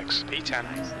every apex. P10.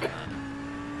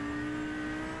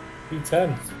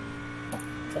 P10.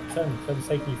 Top 10. So it's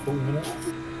taking you 40 minutes.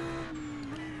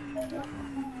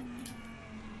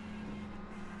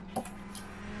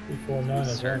 P49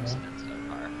 as well, man.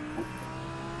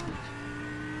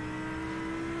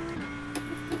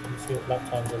 Let's see what lap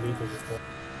times the leaders as well.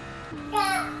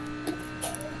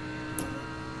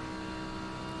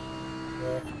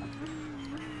 Yeah.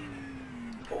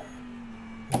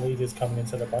 The leaders coming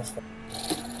into the bus stop.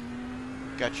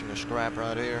 Catching a scrap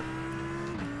right here.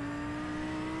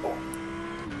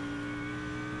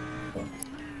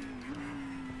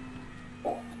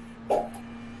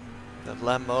 That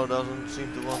Lambo doesn't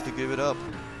seem to want to give it up.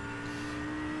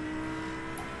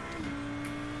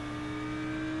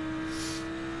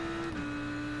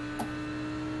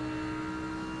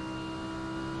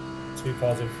 Two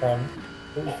cars in front.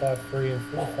 45.3 and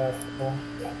 45.4.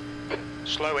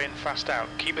 Slow in, fast out.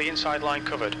 Keep the inside line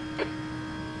covered.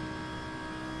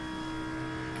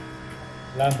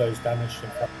 Lambo's damaged in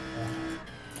front.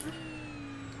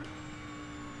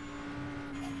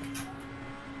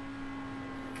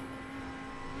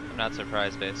 I'm not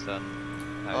surprised based on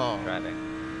how he's driving.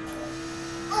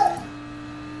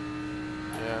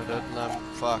 Yeah, that lamp,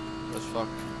 fuck, that's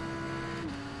fucked.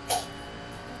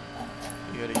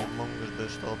 He had a humongous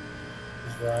bus stop.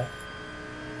 He's right.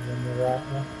 He's on the right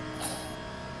now.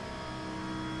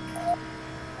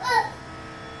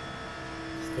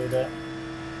 Still there.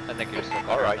 I think you're still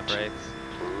better on the brakes.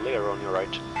 Clear on your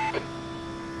right.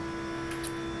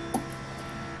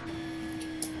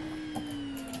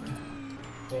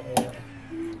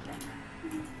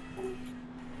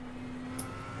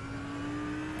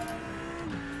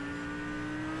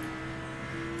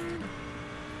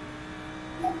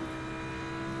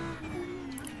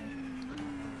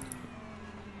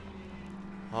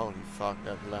 Holy fuck,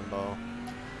 that Lambo.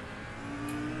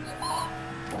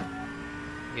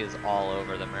 He is all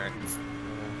over the Merc.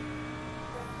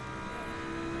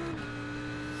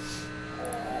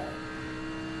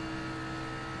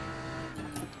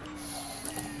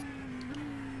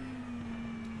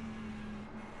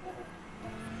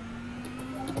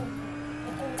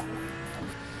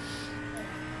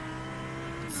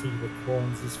 See the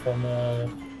coins is from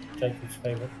Jacob's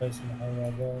favourite place in the whole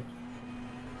wide world.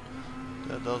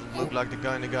 That doesn't look like the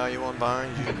kind of guy you want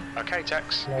behind you. Okay,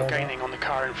 Tex. You're gaining on the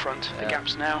car in front. The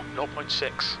gap's now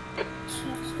 0.6.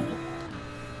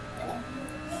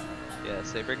 Yeah,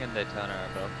 Sebring and Daytona are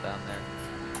both down there.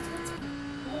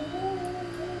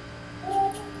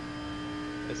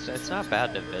 It's not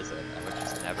bad to visit. I would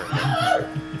just never live.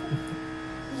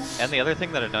 And the other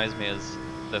thing that annoys me is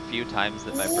the few times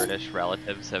that my British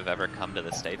relatives have ever come to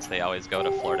the States, they always go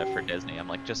to Florida for Disney. I'm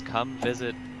like, just come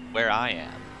visit where I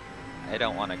am. I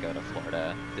don't want to go to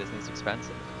Florida. Disney's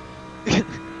expensive.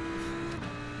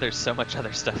 There's so much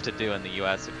other stuff to do in the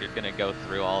US if you're going to go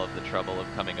through all of the trouble of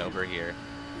coming over here,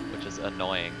 which is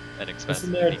annoying and expensive.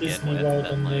 Isn't there a to begin Disney with, World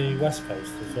and, on like, the West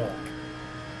Coast as well?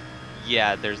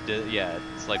 yeah,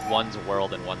 it's like one's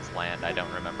world and one's land. I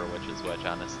don't remember which is which,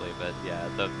 honestly, but yeah,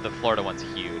 the Florida one's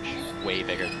huge, way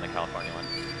bigger than the California one.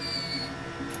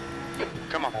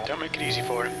 Come on, don't make it easy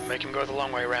for him. Make him go the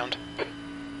long way around.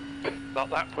 That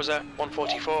lap was a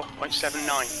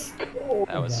 144.79.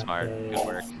 That was smart. Good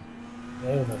work.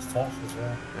 They almost touched as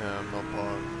well. Yeah, I'm not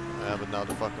bothered. I Yeah, but now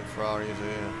the fucking Ferrari is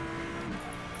here.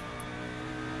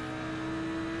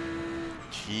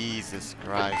 Jesus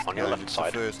Christ, On your guys, left it's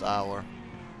side. the first hour.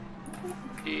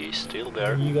 He's still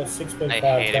there. You got 6.5 I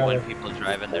hate it when gallons. people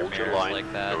drive in their Hold your mirrors line.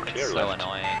 like that. You're It's clear so left.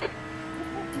 annoying.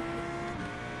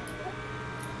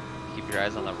 Keep your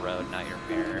eyes on the road, not your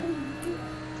mirror. It's the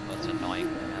most annoying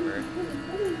thing ever.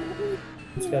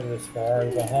 Let's get this Ferrari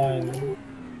behind.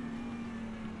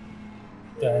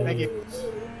 Thank you.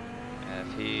 Yeah,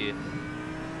 if he's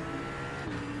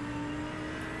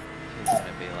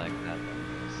gonna be like that, then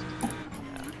just,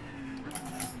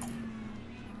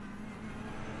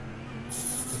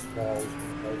 This Ferrari's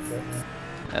gonna go for it now.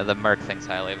 yeah. The Merc thinks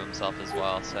highly of himself as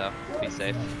well, so be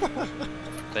safe.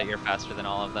 Bet you're faster than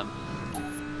all of them.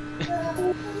 I'm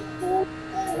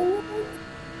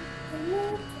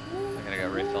gonna go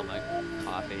refill my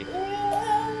coffee.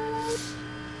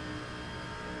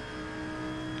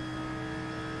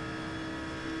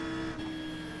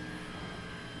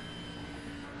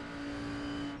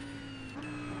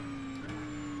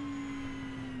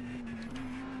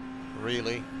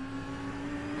 Really?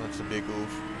 That's a big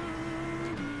oof.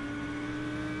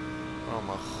 Oh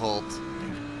my god.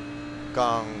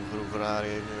 Kangaroo-Ferrari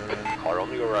heeft nu weer in. Car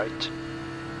on your right.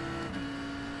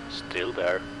 Still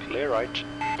there. Clear right.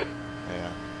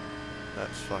 Yeah.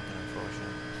 That's fucking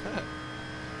unfortunate.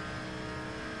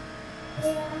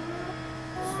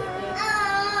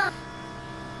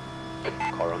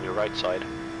 Car on your right side.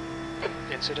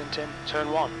 Incident in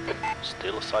turn 1.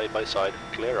 Still side by side.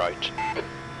 Clear right.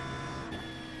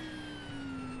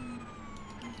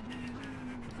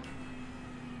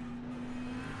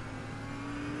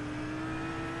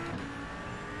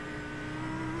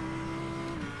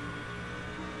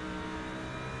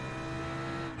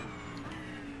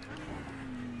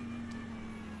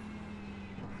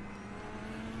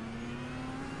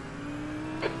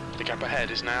 The gap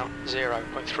ahead is now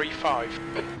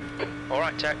 0.35.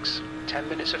 Alright Tex, 10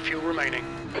 minutes of fuel remaining.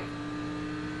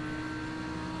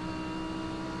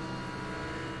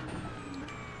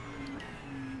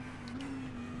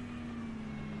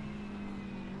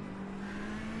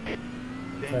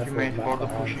 Thank you, mate, for the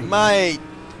pushing. Mate!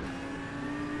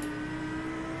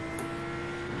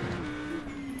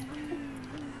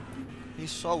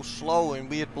 He's so slow in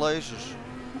weird places.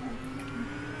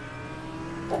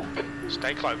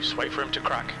 Stay close, wait for him to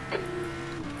crack.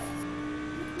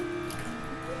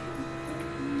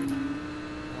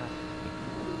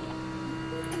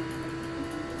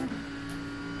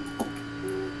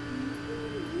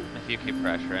 If you keep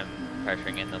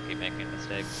pressuring in, they'll keep making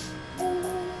mistakes.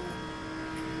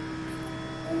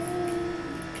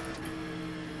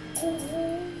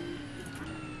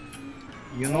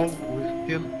 You know, we're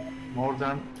still more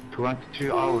than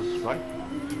 22 hours, right?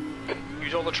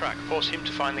 Use all the track, force him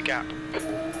to find the gap.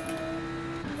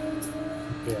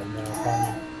 Yeah, now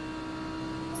coming.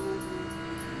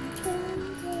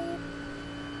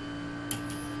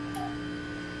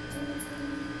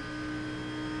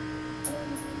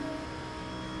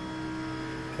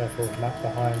 Careful, Mac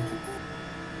behind.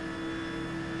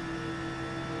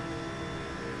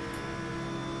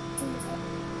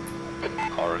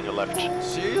 Car on your left.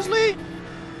 Seriously?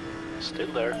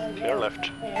 Still there. Clear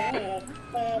left.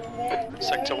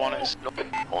 Sector 1 is not.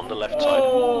 On the left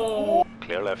side.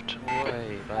 Clear left.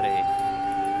 Boy,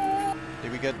 buddy.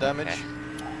 Did we get damage? Okay.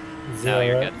 Zero. No,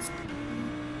 you're good.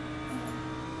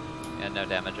 Yeah, no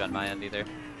damage on my end either.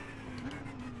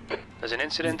 There's an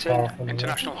incident Far in from the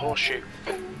International Horseshoe.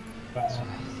 I mean,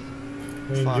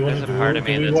 do you Fuck, wanna There's a do- part of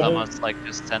do me we that's wanna- almost like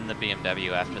just send the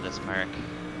BMW after this Merc.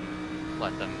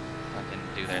 Let them fucking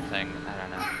do their thing. I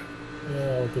don't know.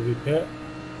 Yeah, do we pit?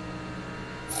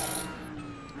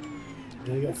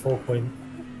 Yeah, you got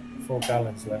 4.4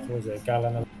 gallons left. What was it? A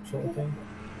gallon of sort of thing?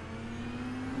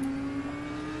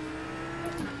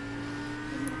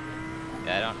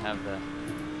 Yeah, I don't have the.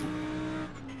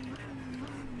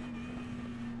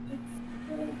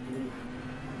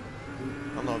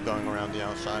 I'm not going around the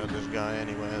outside of this guy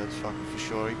anyway, that's fucking for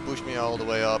sure. He pushed me all the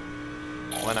way up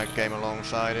when I came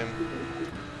alongside him.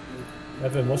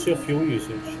 Evan, what's your fuel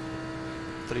usage?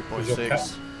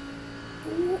 3.6.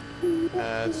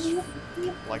 It's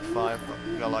like 5,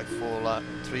 we got like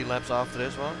 3 laps after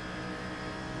this one.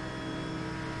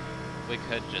 We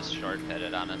could just short pit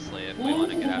it, honestly, if we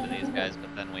want to get out of these guys,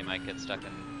 but then we might get stuck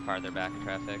in farther back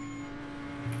traffic.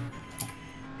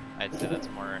 I'd say that's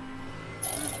more.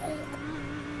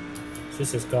 It's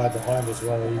just this guy behind as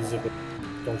well. He's a bit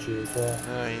dodgy as well.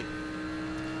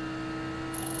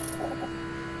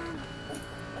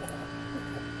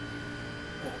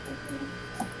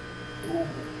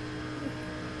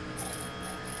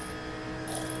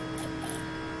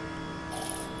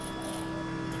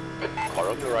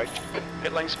 on your right.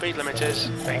 Pit lane speed limit is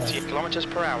 80 kilometers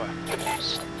per hour.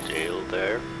 Still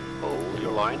there. Hold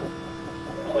your line.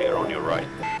 Clear on your right.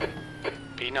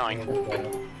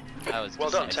 P9. That was Well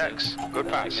done, decisive. Tex. Good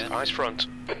pass. Again. Eyes front.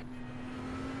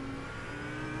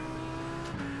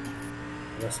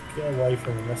 Let's get away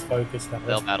from him. Let's focus now.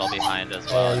 They'll battle behind as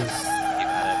well. he's- Keep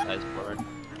at it, eyes forward.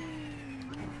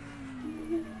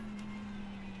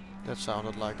 That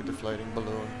sounded like a deflating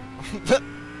balloon.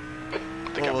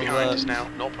 The gap was behind that? is now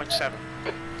 0.7.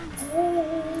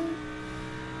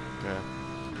 Yeah.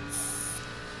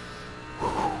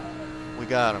 We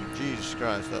got him. Jesus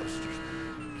Christ, that was just...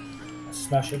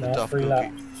 Smash it now. Tough 3 cookie.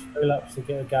 laps. 3 laps to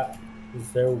get a gap.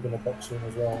 Because they're all going to box in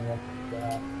as well. And want to get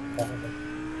out, definitely.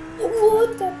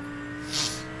 What the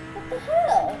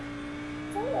hell?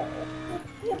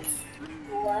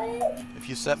 What? If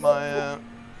you set my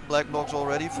black box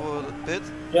already for the pit,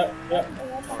 Yep. Full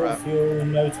Alright. fuel,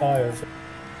 no tyres.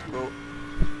 go.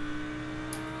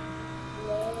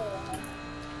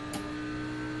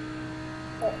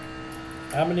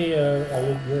 How many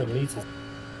are you in litres?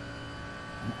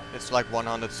 It's like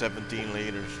 117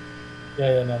 liters.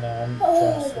 Yeah, no, I'm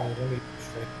trying to see. Let me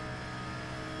straight.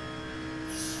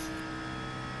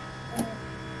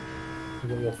 You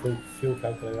got your fuel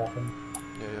calculator up, and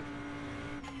Yeah.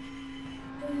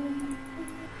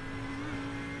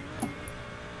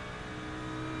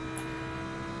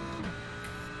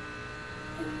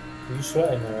 are you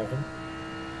sweating there,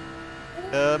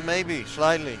 Evan? Maybe,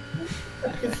 slightly.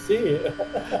 I can see it.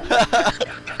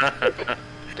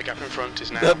 The gap in front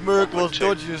is now That Merc was 1.2.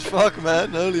 dodgy as fuck, man.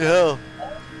 Holy hell.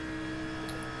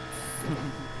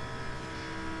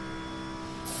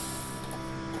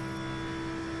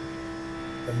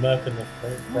 The Merc and the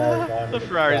Ferrari behind The me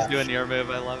Ferrari's crash. doing your move,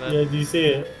 I love it. Yeah, do you see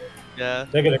it? Yeah.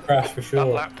 They're going to crash for That sure.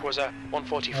 lap was a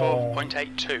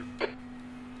 144.82.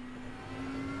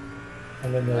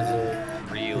 And then there's a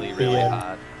Really, PM. really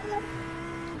hot.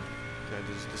 Okay,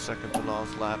 this is the second to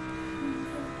last lap.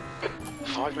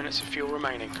 5 minutes of fuel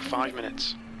remaining. 5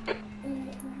 minutes.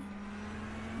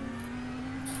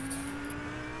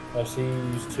 I see you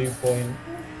use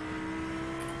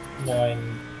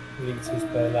 2.9 litres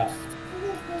per lap.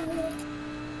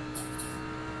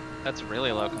 That's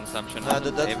really low consumption.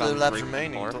 That's the Avon's laps 3.4.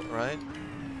 remaining, right?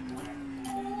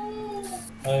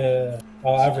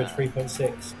 Average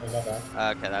 3.6. Oh, not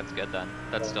bad. Okay, that's good then.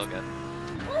 That's Yeah. still good.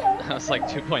 I was like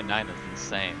 2.9 is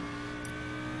insane.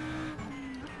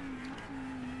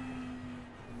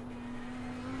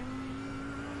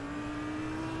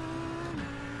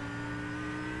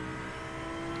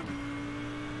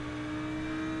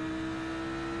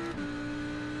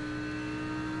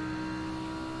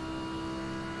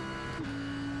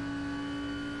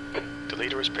 The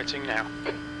leader is pitting now.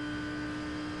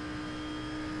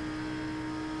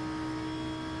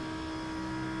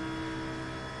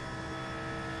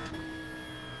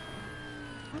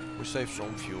 We saved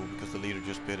some fuel because the leader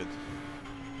just pitted.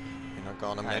 And I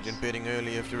can't imagine Nice. pitting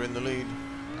early if you're in the lead.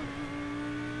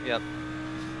 Yep.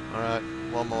 Alright,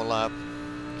 one more lap.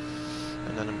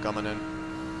 And then I'm coming in.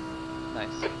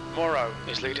 Nice. Morrow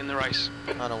is leading the race.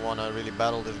 I don't want to really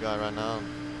battle this guy right now.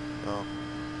 Oh.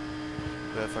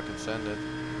 But if I can send it.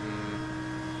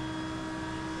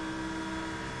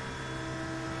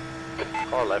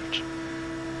 Car left.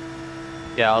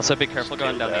 Yeah, also be careful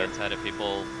going Still down the there. inside of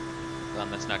people on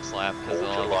this next lap because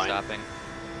they'll Hold all your be line. stopping.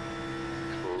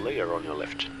 Clear on your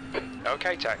left.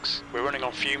 Okay, Tex. We're running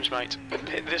on fumes, mate.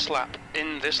 Pit this lap.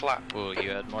 In this lap. Ooh,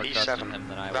 you had more trust in E7. him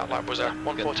than I That would. lap was a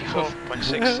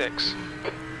 144.66.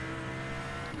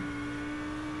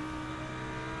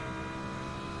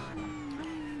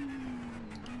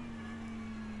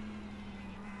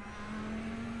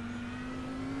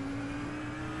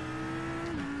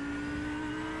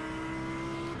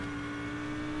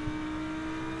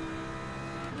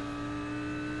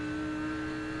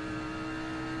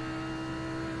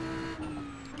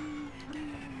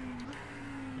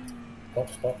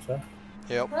 Stop, sir.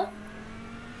 Yep.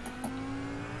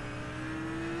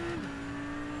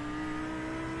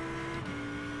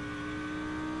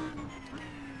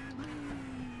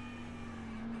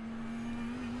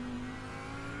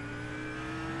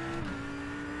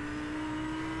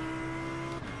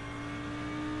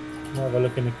 We'll have a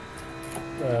look in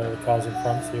the cars in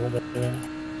front, see what they're doing.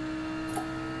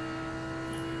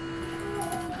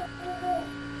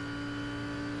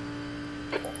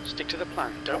 Stick to the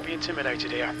plan. Don't be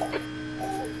intimidated here.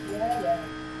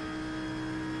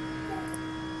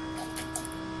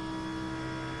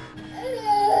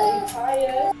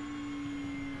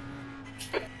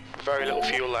 Very little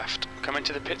fuel left. Come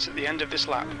into the pits at the end of this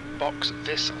lap. Box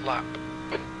this lap.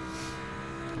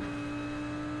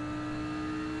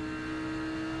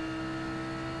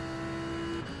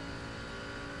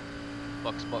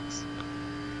 Xbox.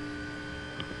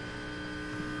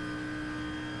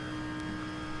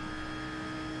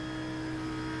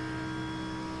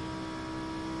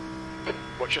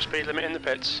 Watch your speed limit in the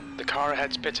pits. The car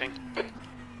ahead's pitting.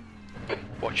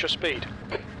 Watch your speed.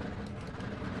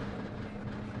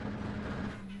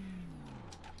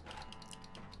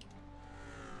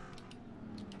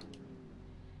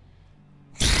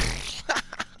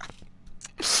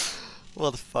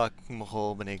 Wat de fuck,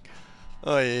 mogol ben ik.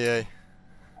 Oei, oei.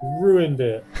 Ruined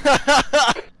it.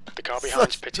 The car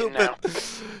behind's pitting now.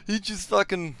 He just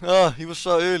fucking, oh, he was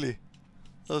so early.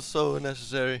 That was so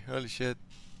unnecessary, holy shit.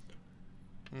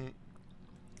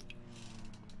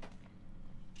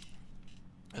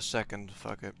 A second,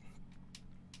 fuck it.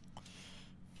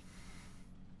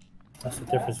 That's the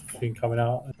difference between coming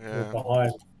out and Yeah.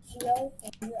 behind.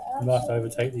 You might have to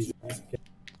overtake these guys.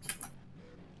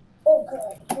 Oh,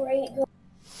 good. Great. Good.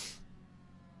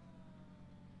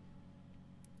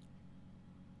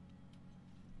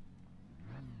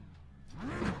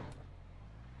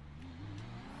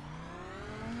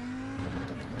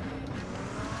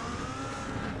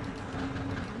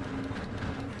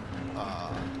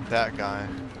 That guy.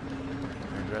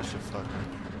 Aggressive fucker.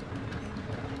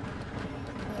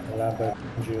 Lambo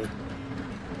injured.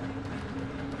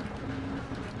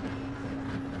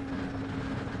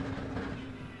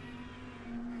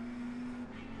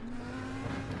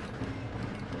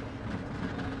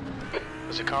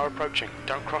 There's a car approaching.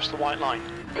 Don't cross the white line.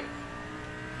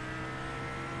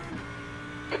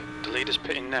 The leader's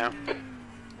pitting now.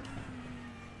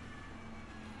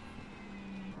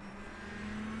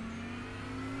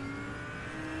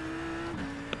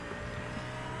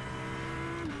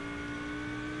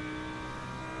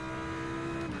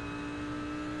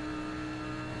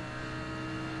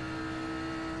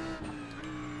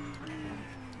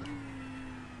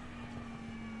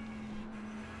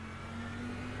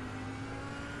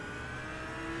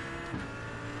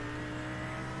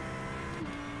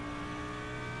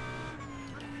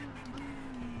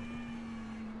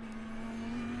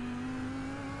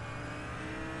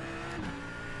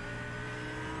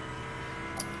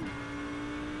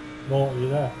 More, are you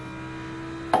there?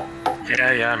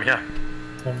 Yeah, I'm here.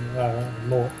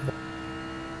 More.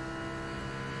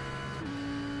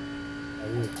 Are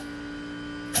you?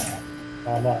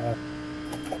 I'm not.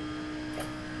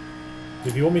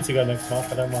 If you want me to go next,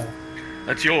 Mark, I don't mind.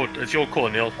 It's your call,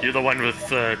 Neil. You're the one with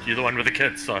the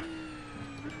kids, so.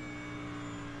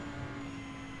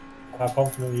 How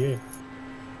confident are you?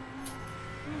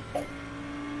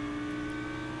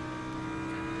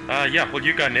 Yeah. Well,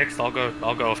 you go next. I'll go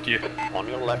after you. On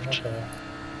your left. Okay.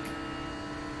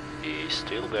 He's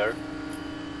still there.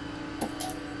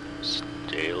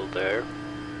 Still there.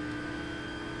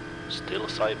 Still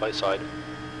side by side.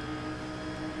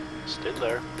 Still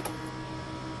there.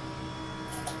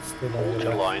 Still on Hold your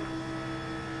your left. line.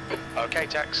 Okay,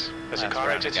 Tex. There's a That's car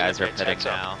right, the exiting guys the are pits. pitting Heads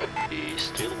up. now. He's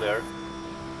still there.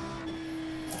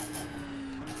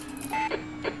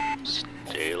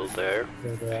 Still there.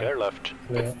 Still there. Clear left.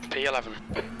 Clear. P11.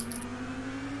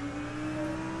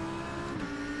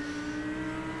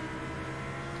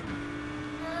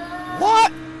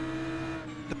 What?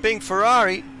 The pink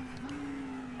Ferrari?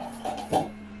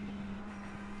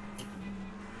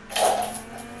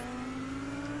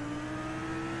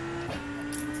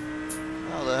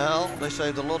 How the hell? They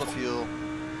saved a lot of fuel.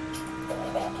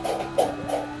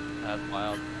 That's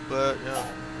wild. But yeah,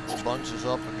 the bunch is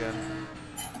up again.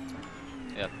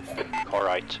 Yep.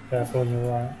 Alright. Careful on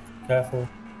your right. Careful.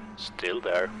 Still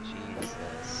there.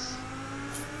 Jesus.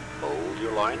 Hold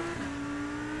your line.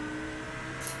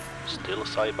 Still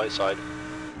side by side.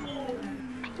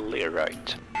 Clear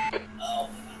right.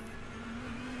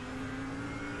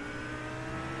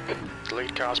 The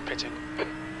lead car's pitting.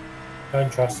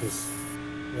 Don't trust this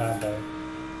Lambo.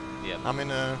 Yep. I'm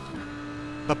in a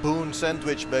baboon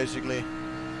sandwich basically.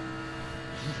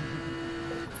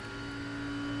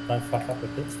 Don't fuck up the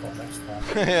pit stop next time.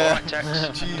 Yeah. Alright, Tex.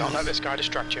 Jeez. Don't let this guy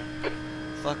distract you.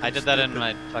 Fucking I did that in stupid.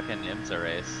 my fucking IMSA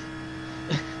race.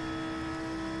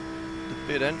 The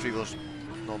pit entry was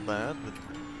not bad, but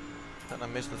then I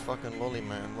missed the fucking lolly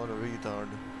man. What a retard.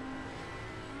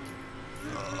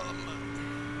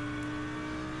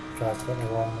 Guys, got me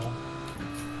wrong now.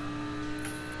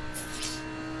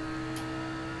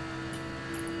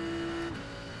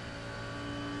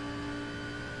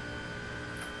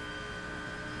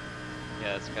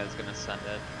 Yeah, this guy's gonna send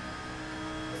it.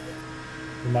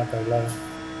 We might go low.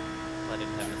 Letting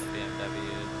him in the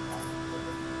BMW.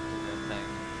 Do their thing.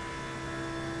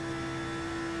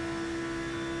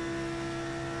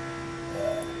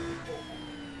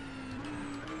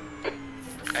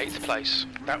 8th place.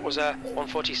 That was a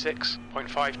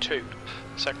 146.52.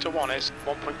 Sector 1 is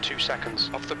 1.2 seconds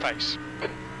off the pace.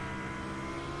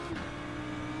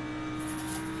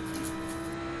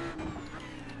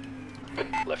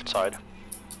 Left side.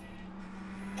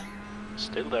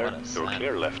 Still there. You're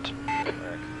clear left.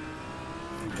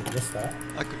 Missed that.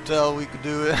 I could tell we could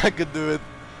do it. I could do it.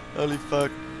 Holy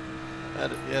fuck.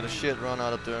 You had a shit run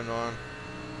out of turn 1.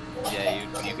 Yeah,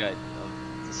 you got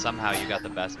somehow you got the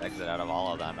best exit out of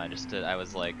all of them. I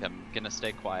was like, I'm gonna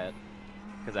stay quiet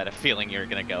because I had a feeling you were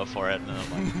gonna go for it, and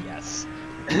I'm like, yes.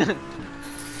 It's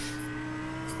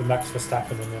the Max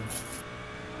Verstappen in him.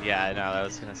 Yeah, I know. I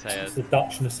was gonna say It's it. the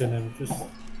Dutchness in him. Just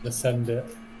ascend it.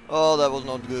 Oh, that was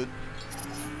not good.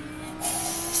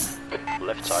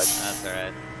 Left side. That's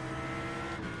alright.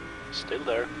 Still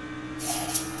there.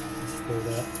 Still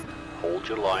there. Hold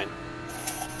your line.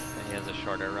 And he has a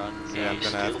shorter run. So Yeah, I'm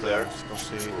gonna have still there. to still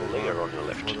see Layer on your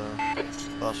left. for the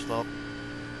bus stop.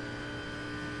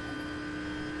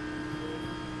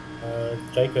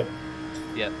 Jacob.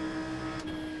 Yep.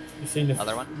 You seen the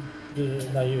Other one?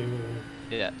 No, you.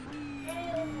 Yeah.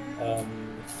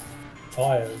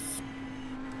 Tires.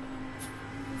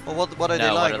 Well, what are they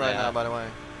No, like what are right they now, at? by the way?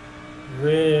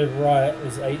 Rear right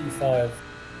is 85.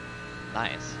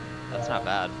 Nice. That's not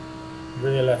bad.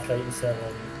 Rear left 87.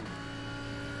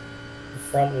 The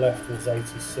front left was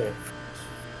 86.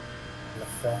 And the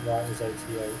front right was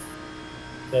 88.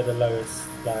 They're the lowest,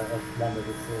 like, of one of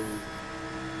the three.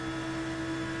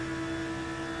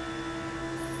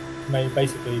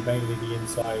 Basically, mainly the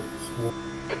inside.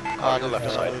 On the left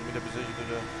side.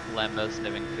 Lambo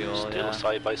sniffing fuel. Still Yeah.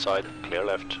 side by side. Clear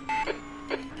left.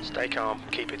 Stay calm,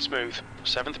 keep it smooth.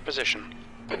 7th position.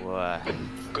 What?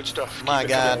 Good stuff. My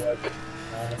Keep it God. going.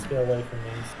 Let's get away from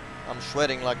these. I'm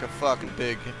sweating like a fucking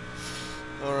pig.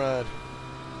 Alright.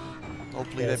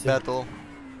 Hopefully Yeah, they so- battle.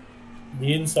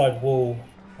 The inside wall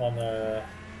on all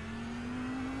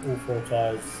 4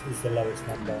 tyres is the lowest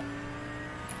number.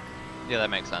 Yeah, that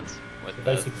makes sense with So the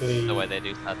basically- way they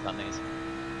do stats on these.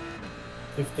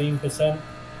 15%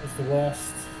 is the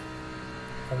worst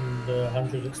on the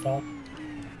 100 at start.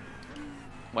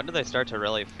 When do they start to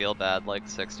really feel bad? Like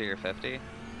 60 or 50?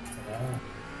 Wow.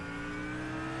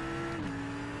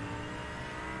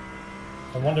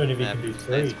 I'm wondering if you Yeah, can do if it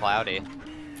stays 3. cloudy.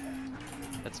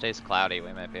 If it stays cloudy,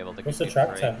 we might be able to What's the compete track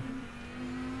 3. temp?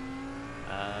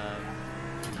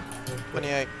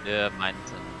 28. Yeah, mine's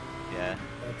in, yeah,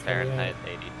 Fahrenheit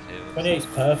 82. 28 is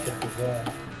perfect as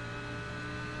well.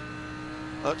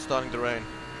 Oh, it's starting to rain.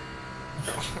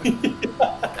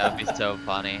 That would be so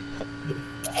funny.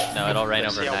 No, it'll rain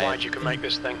Let's see how wide overnight. you can make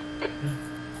this thing.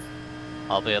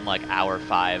 I'll be in like hour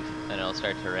 5, and it'll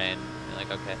start to rain. You're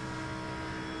like, okay.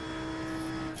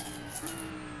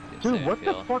 Dude, what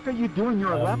the fuck are you doing?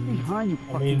 You're left behind, you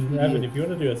I fucking mean, Evan, idiot. if you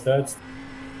want to do a third,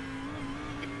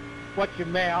 Watch your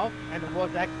mouth, and it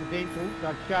was accidental,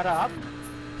 so shut up.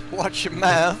 Watch your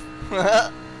mouth.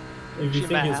 if you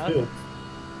think it's good,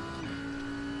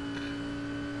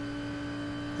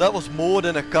 That was more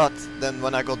than a cut than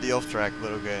when I got the off track,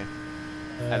 but okay.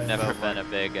 I've never Well, been a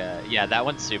big, yeah, that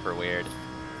one's super weird.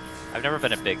 I've never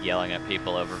been a big yelling at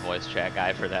people over voice chat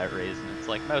guy for that reason. It's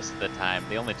like most of the time,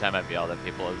 the only time I've yelled at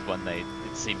people is when it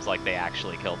seems like they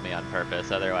actually killed me on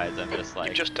purpose. Otherwise, I'm just like,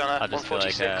 You've just done a I'll just be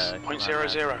like,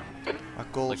 146.00. I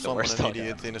called Like the someone worst an dog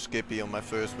idiot in a skippy on my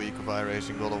first week of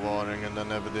iRacing, got a warning, and then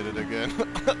never did it again.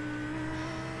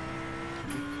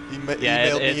 He Yeah,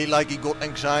 emailed me like he got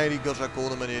anxiety because I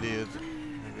called him an idiot.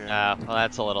 Okay. well,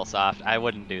 that's a little soft. I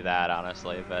wouldn't do that,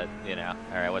 honestly, but, you know,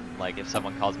 or I wouldn't, like, if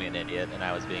someone calls me an idiot and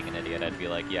I was being an idiot, I'd be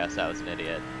like, yes, I was an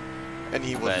idiot. And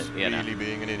he was But, you know. really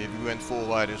being an idiot. We went 4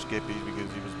 wide in skippies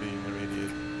because he was being an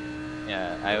idiot.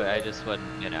 Yeah, I just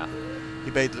wouldn't, you know. He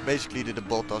basically did a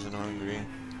Bottas in Hungary.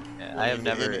 Yeah, I have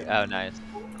never, oh, nice.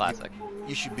 Classic.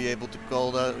 You should be able to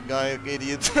call that guy an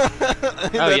idiot.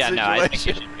 Oh, yeah, no, I think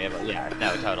you should be able, yeah,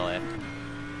 no, totally.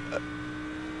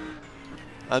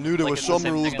 I knew there Like, were it's the some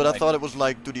same rules, thing but in, I like- thought it was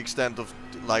like to the extent of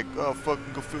like, oh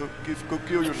fucking go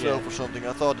kill yourself or something.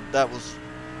 I thought that's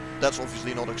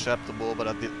obviously not acceptable, but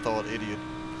I thought idiot.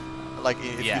 Like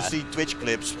if Yeah. you see Twitch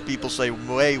clips, people say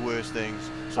way worse things.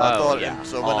 So Oh, I thought, yeah, and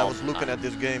so when I all was the looking time. at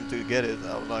this game to get it,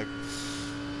 I was like,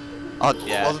 I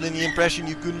Yeah. wasn't in the impression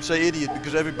you couldn't say idiot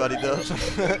because everybody does.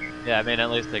 Yeah, I mean,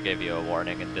 at least they gave you a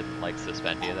warning and didn't, like,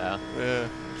 suspend you, though. Yeah,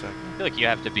 exactly. I feel like you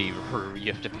have to be a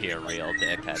real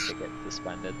dickhead to get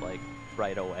suspended, like,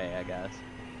 right away, I guess.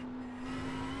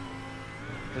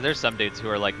 Because there's some dudes who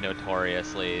are, like,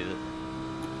 notoriously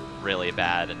really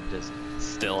bad and just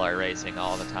still are racing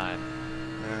all the time.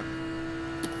 Yeah.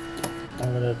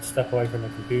 I'm going to step away from the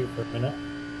computer for a minute.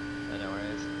 No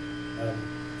worries.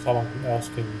 Someone else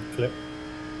can clip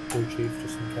crew chief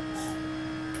just in case.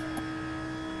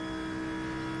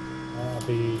 I'll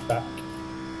be back.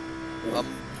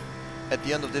 At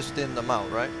the end of this stint, I'm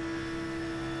out, right?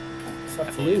 It's I up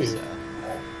to believe you. so.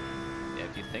 Yeah,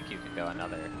 if you think you can go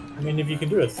another. I mean, if you can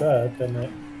do a third, then it...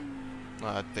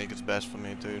 I think it's best for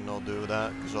me to not do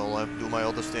that, because I'll have to do my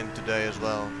other stint today as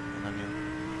well. And I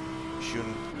mean,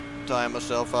 shouldn't tire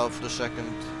myself out for the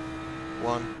second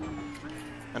one.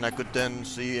 And I could then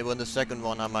see when the second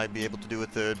one I might be able to do a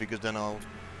third, because then I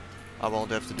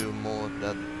won't have to do more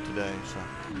than today. So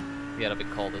Yeah, it'll be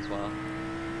cold as well.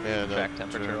 yeah, Track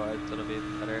temperature wise, it'll be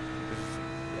better.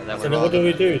 Yeah, that So then what do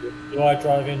we do? Do I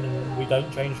drive in and we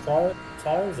don't change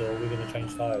tyres, or are we going to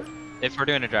change tyres? If we're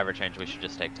doing a driver change, we should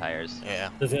just take tires.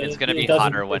 Yeah. It's gonna be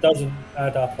hotter when. It doesn't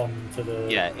add up onto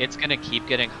the. Yeah, it's gonna keep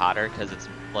getting hotter because it's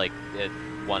like at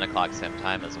 1 o'clock sim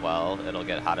time as well. It'll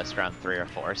get hottest around 3 or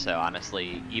 4. So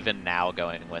honestly, even now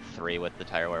going with 3 with the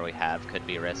tire wear we have could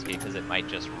be risky because it might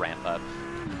just ramp up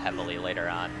heavily later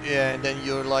on. Yeah, and then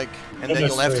you're like, and then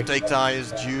you'll have to take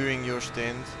tires during your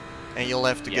stint, and you'll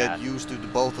have to get used to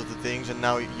both of the things, and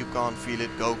now you can't feel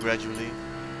it go gradually.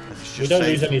 We don't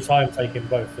lose any time taking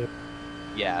both.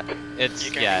 Yeah, it's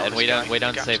and we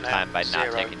don't save time by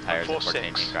not taking tires if we're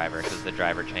changing driver because the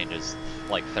driver changes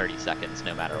like 30 seconds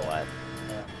no matter what.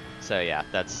 Yeah. So yeah,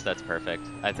 that's perfect.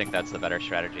 I think that's the better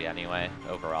strategy anyway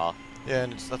overall. Yeah,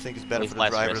 and I think it's better for the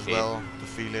driver as well to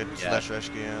feel it. It's Yeah. less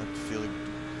risky, to feel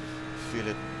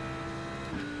it.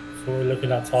 So we're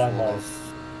looking at time wise.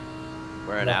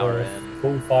 We're an hour in.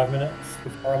 45 minutes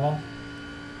before I'm on.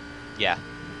 Yeah.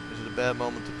 Is it a bad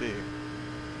moment to be?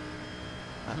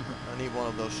 I need one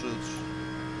of those suits.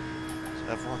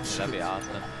 F1 suits. That'd be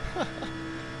awesome.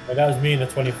 But that was me in the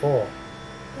 24.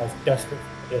 I was desperate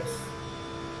for this.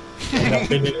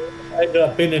 I ended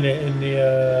up binning it in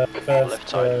the first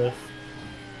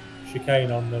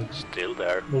chicane on the Still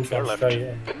there. Mulsanne Left. straight.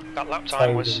 And That lap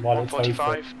time was while it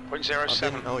 1:45.07.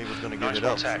 I didn't know he was going to give Nice it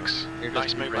up. X. You're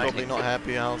Nice just move, Probably not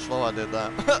happy how slow I did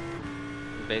that.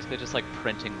 You're basically just like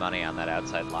printing money on that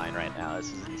outside line right now.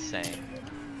 This is insane.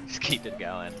 Just keep it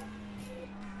going.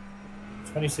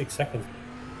 26 seconds.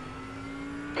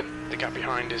 The gap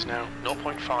behind is now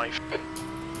 0.5.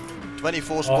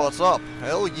 24 spots up.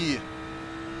 Hell yeah.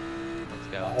 Let's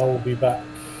go. I will be back.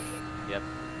 Yep.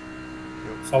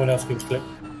 Someone else can clip.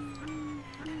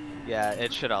 Yeah,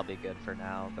 it should all be good for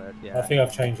now, but yeah. I think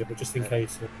I've changed it, but just in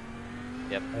case.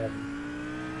 Yep.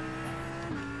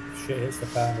 Shit hits the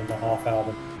fan in the half hour,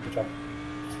 then we'll jump.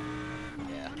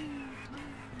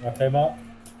 Yeah. Okay, Mark?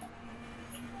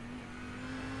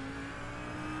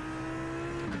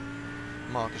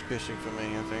 Mark is pissing for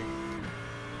me, I think.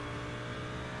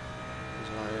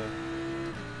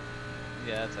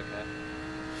 Yeah, it's okay.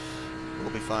 We'll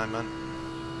be fine, man.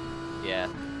 Yeah.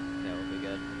 Yeah, we'll be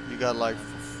good. You got like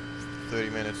 30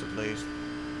 minutes at least.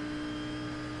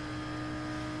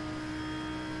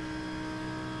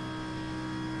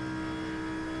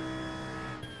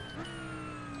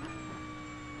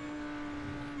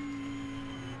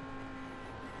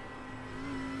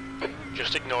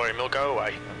 Just ignore him, he'll go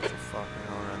away. That was a fucking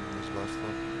horrendous last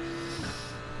one.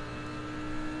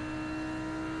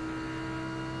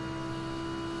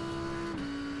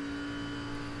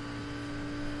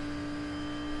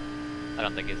 I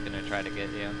don't think he's gonna try to get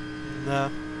you. Nah.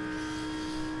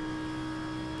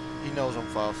 He knows I'm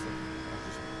faster.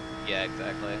 Yeah,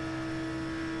 exactly.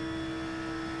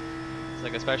 It's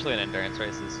like, especially in endurance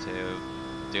races too,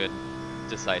 doing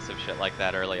decisive shit like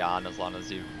that early on, as long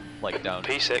as you like don't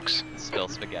P6 spill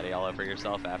spaghetti all over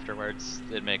yourself afterwards,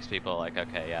 it makes people like,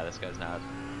 okay, yeah, this guy's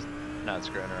not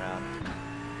screwing around.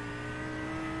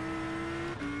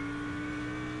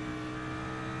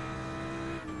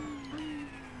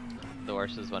 The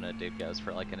worst is when a dude goes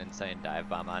for like an insane dive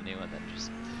bomb on you and then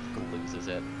just loses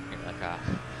it. You're like, ah,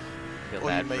 feel Or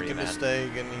bad you for make you, a man.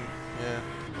 mistake and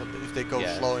or if they go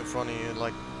Yeah. slow in front of you,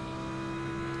 like.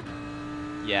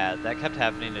 Yeah, that kept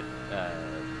happening to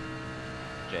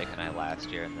Jake and I last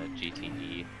year in the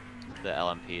GTE. The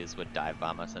LMPs would dive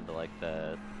bomb us into like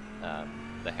the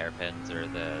hairpins or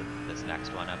this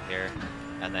next one up here,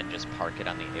 and then just park it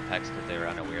on the apex because they were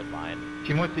on a weird line.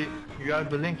 Timothy, you are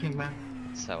blinking, man.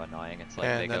 It's so annoying. It's like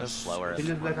Yeah, they and then go it's- slower. Please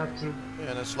let us through. Yeah,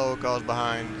 and then slower cars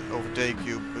behind overtake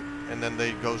you, and then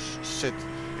they go sit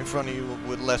in front of you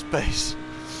with less pace.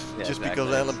 Yeah, Just exactly.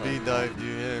 because It's LMP like- dived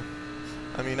you, yeah.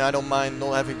 I mean, I don't mind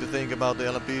not having to think about the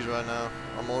LMPs right now.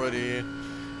 I'm already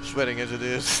sweating as it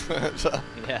is. So.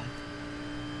 Yeah.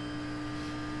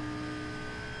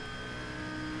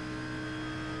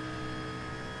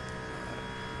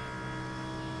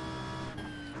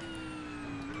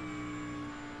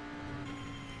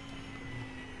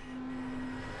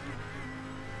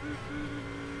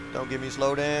 give me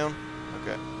slow down.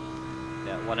 Okay.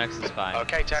 Yeah, 1x is fine.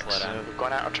 Okay, Slow Tex, down. we've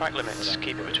gone out of track limits.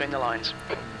 Keep it between the lines.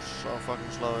 I'm so fucking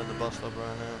slow in the bus stop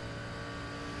right now.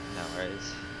 No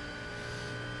worries.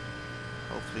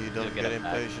 Hopefully he doesn't get get it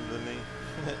back. impatient with me.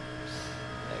 Yeah,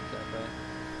 exactly.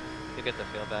 You get the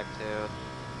feel back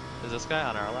too. Is this guy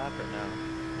on our lap or no?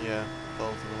 Yeah,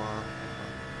 both of them are.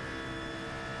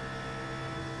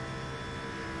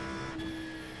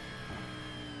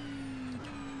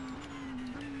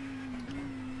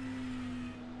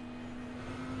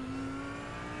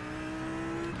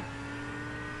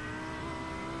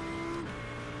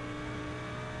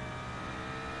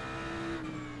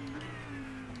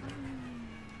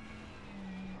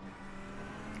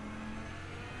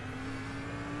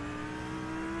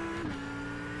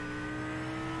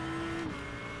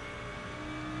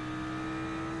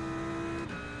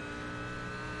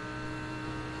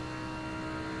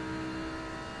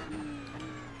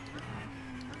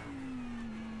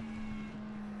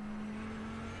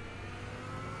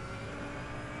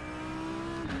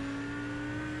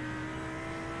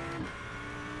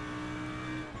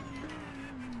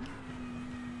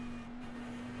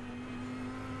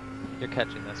 You're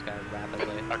catching this guy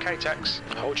rapidly. Okay, Tex,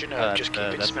 hold your nerve, just keep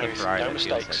it that's the smooth, Ferrari no that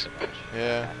feels mistakes. like a bunch.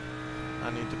 Yeah.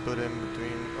 I need to put in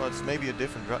between. Well, it's maybe a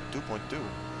different 2.2.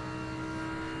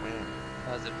 Man.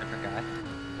 That was a different guy.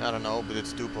 I don't know, but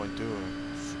it's 2.2.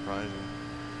 It's surprising.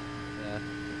 Yeah.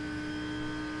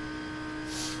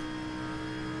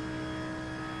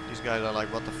 These guys are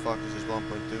like, what the fuck is this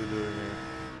 1.2 doing here?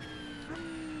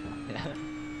 Yeah.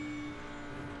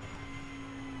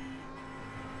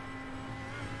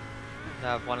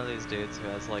 Now, if one of these dudes who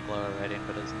has like lower rating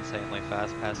but is insanely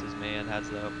fast passes me and has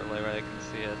the overlay where I can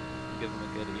see it, give him a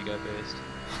good ego boost.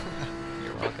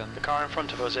 You're welcome. The car in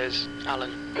front of us is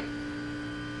Alan. I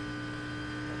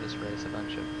just race a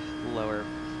bunch of lower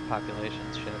population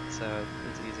shit, so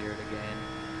it's easier to gain.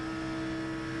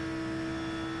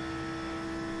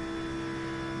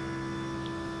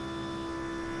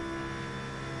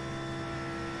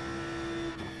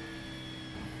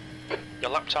 Your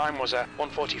lap time was at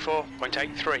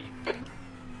 1:44.83. Are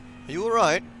you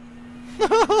alright?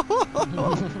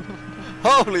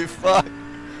 Holy fuck!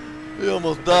 He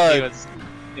almost died.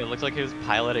 It looked like he was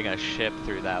piloting a ship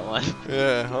through that one.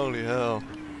 Yeah, holy hell.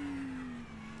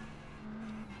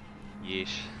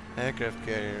 Yeesh. Aircraft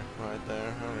carrier right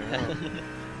there. Holy hell.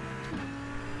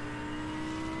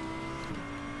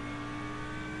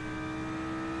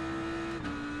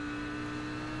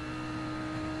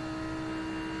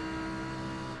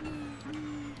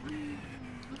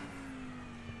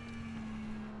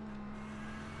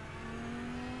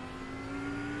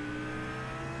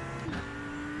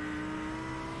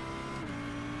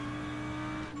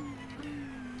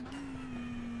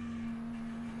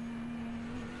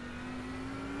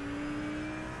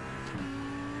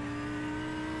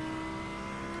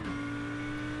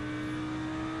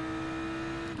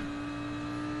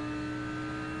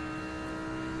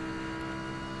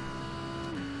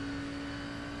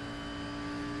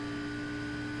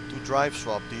 Drive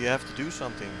swap, do you have to do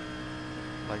something?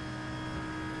 Like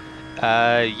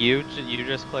you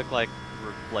just click like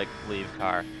leave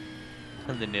car,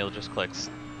 and then Neil just clicks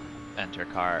enter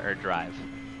car or drive,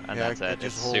 and yeah, that's I it.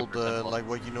 just It's hold super simple. like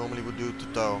what you normally would do to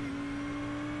tow.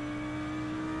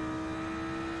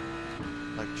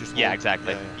 Like just Yeah, hold,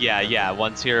 exactly. Yeah.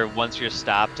 Once you're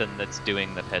stopped and it's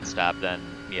doing the pit stop, then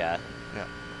yeah. Yeah.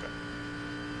 Okay.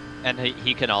 And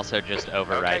he can also just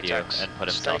override you Tex. and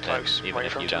put Stay himself close. in, even Wait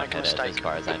if for him you to don't make a hit it, as mistake.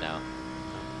 far as I know.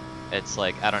 It's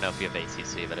like, I don't know if you have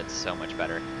ACC, but it's so much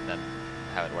better than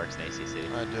how it works in ACC.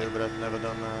 I do, but I've never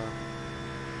done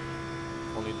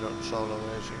only done solo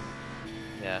racing.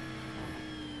 Yeah.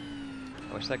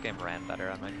 I wish that game ran better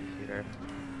on my computer,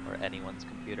 or anyone's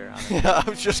computer, honestly. Yeah, I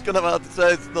was just about to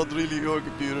say it's not really your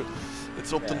computer.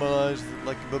 It's optimized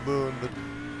like a baboon, but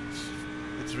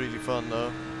it's really fun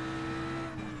though.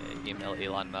 Yeah, email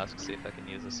Elon Musk, see if I can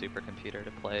use a supercomputer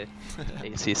to play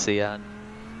ACC on.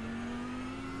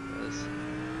 Because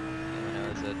anyone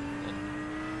knows it, and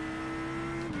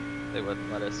they wouldn't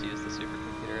let us use the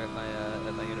supercomputer at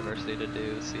my university to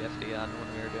do CFD on when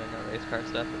we were doing our race car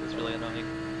stuff. It was really annoying.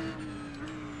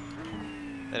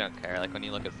 They don't care. Like when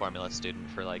you look at Formula Student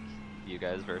for like you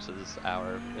guys versus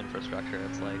our infrastructure,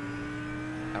 it's like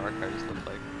our cars look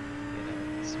like, you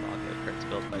know, small go-karts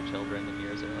built by children, and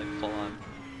yours are like full-on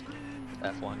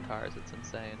F1 cars. It's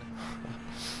insane.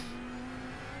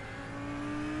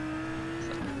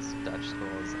 Some of these Dutch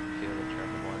schools and a few of the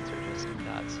German ones are just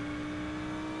nuts,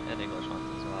 and English ones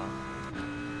as well.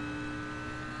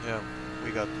 Yeah,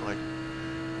 we got like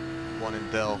one in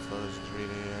Delft. That was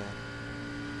really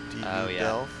Oh, yeah.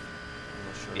 Delft.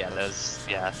 not sure. Yeah, That those.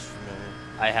 Yeah, sounds familiar.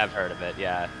 I have heard of it.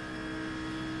 Yeah.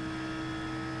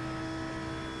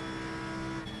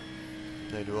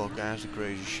 They do all kinds of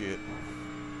crazy shit.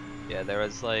 Yeah, there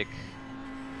was like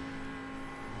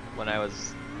when I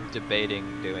was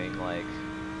debating doing like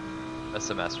a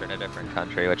semester in a different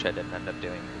country, which I didn't end up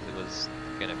doing because it was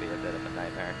gonna be a bit of a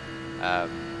nightmare.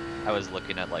 I was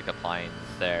looking at like applying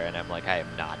there, and I'm like, I am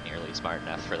not nearly smart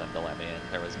enough for them to let me in.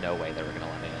 There was no way they were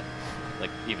gonna let me in. Like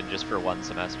even just for one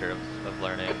semester of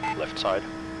learning. Left side.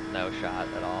 No shot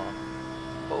at all.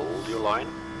 Hold your line.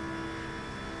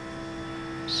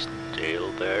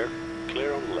 Still there.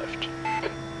 Clear on left.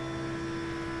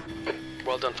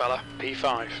 Well done, fella.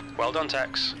 P5. Well done,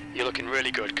 Tex. You're looking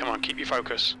really good. Come on, keep your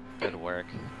focus. Good work.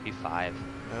 P5.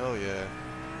 Hell yeah.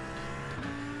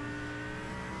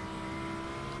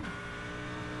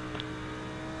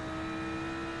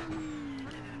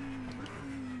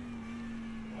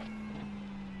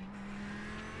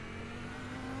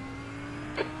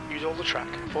 Use all the track.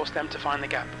 Force them to find the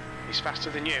gap. He's faster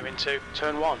than you into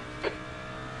turn 1.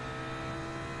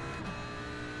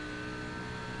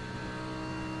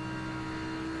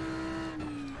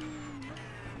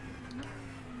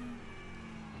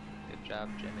 Good job,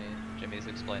 Jimmy. Jimmy's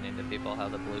explaining to people how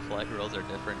the blue flag rules are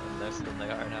different in this than they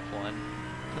are in F1.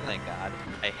 Thank God.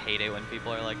 I hate it when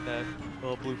people are like that.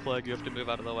 Oh, blue flag, you have to move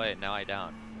out of the way. No, I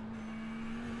don't.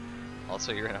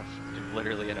 Also, you're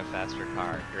literally in a faster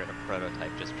car. You're in a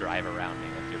prototype. Just drive around me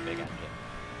with your big engine,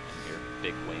 your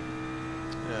big wing.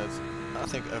 Yeah, I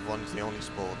think F1 is the only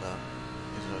sport that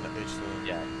is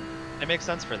Yeah, it makes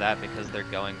sense for that because they're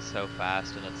going so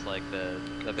fast, and it's like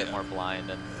a bit more blind.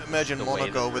 And imagine the way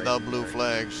Monaco that without blue works.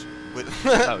 flags. With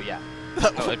Oh yeah.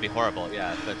 Oh, it'd be horrible.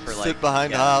 Yeah, but for like sit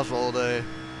behind the house all day.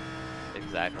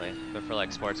 Exactly. But for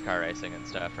like sports car racing and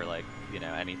stuff, or like, you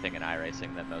know, anything in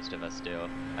iRacing that most of us do,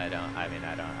 I don't drive the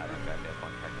F1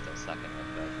 car because I suck at it,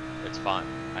 but it's fun.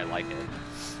 I like it.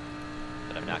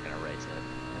 But I'm not gonna race it.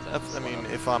 I mean,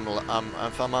 if I'm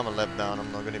on a lap down,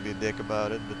 I'm not gonna be a dick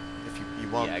about it. But if you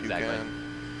want, yeah, exactly. you can.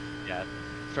 Yeah.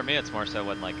 For me, it's more so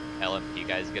when like LMP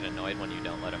guys get annoyed when you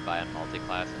don't let them buy on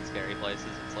multi-class in scary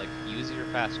places. It's like, use your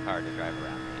fast car to drive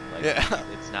around me. Like, yeah.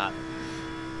 It's not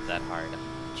that hard.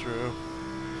 True.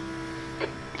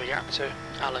 The gap to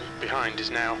Alan behind is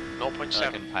now 0.7.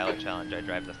 Like in Pilot Challenge, I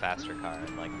drive the faster car,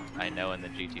 and like I know in the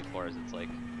GT4s, it's like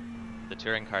the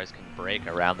touring cars can brake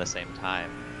around the same time,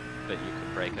 but you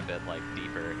can brake a bit like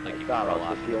deeper, like you can roll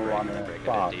off and brake and then brake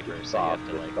a bit deeper. So you have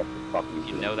to like, if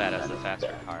you know that as the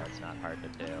faster car, it's not hard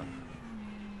to do.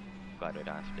 Glad we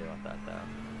don't have to deal with that though.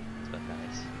 It's been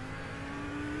nice.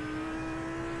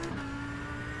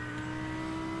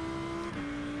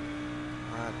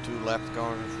 Alright, 2 left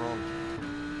cars in front.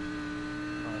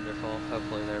 Wonderful.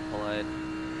 Hopefully they're polite.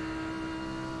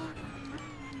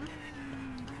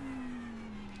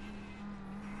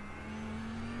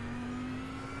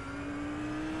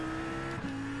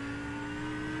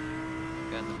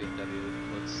 Again, the BMW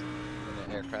looks like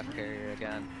an aircraft carrier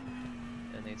again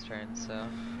in these turns, so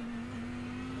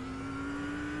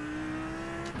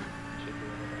should be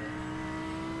able to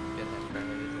get that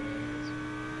fairly easily.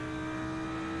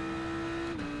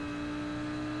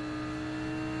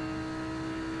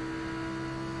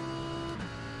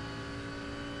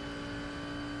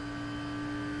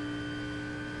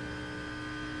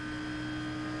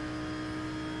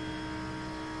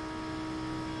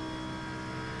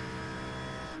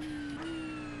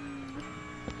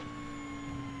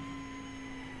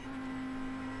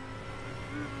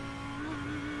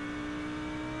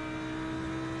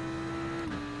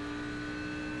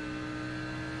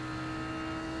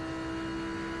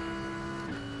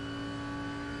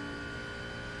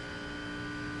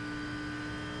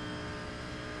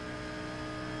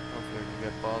 Hopefully we can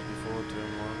get past before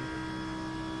turn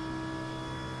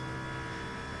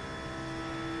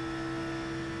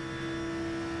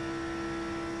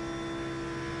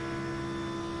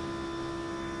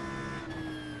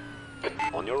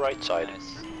 1. On your right side.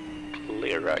 Nice.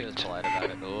 Clear He right. was polite about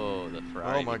it. Oh, the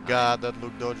Ferrari. Oh my behind. god, that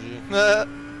looked dodgy.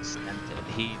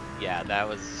 Scented. Yeah, that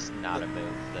was not a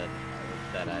move that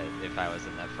if I was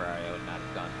in that Ferrari, I would not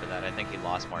have gone for that. I think he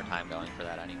lost more time going for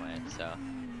that anyway, so.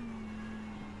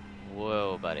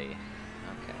 Whoa, buddy.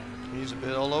 Okay. He's a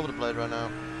bit all over the place right now.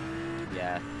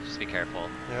 Yeah, just be careful.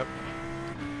 Yep.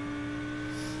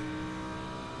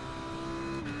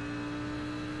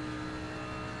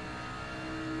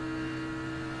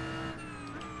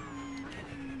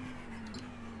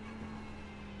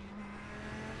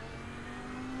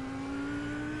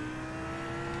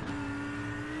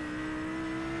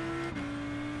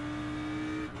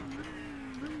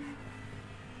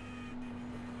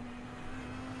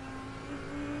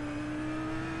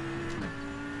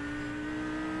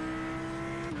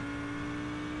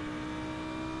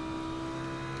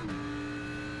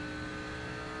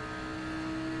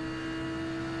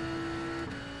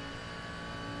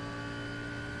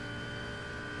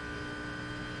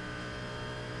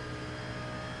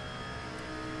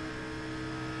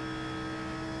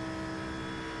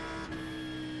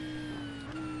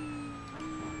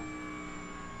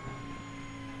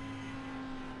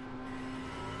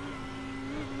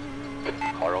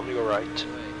 Car on your right.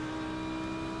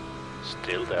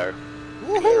 Still there.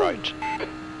 Clear right.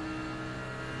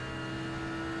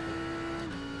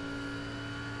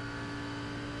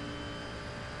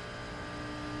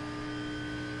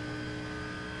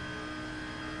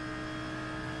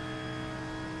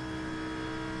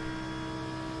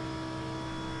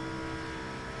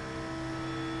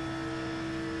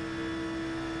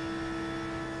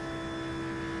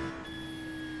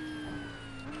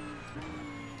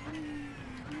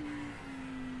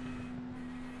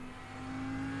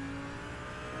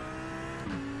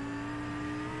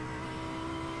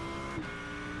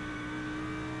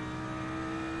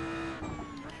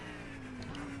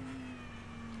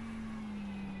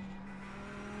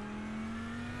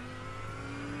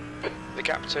 The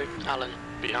gap to Alan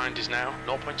behind is now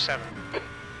 0.7.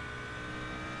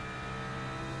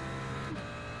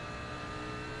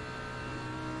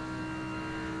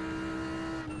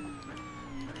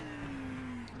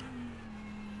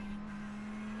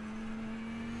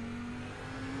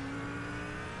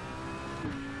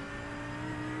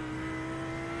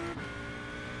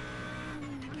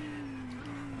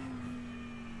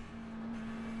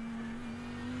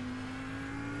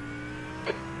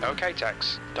 Okay,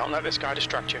 Tex, don't let this guy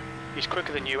distract you. He's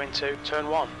quicker than you into turn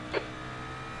 1.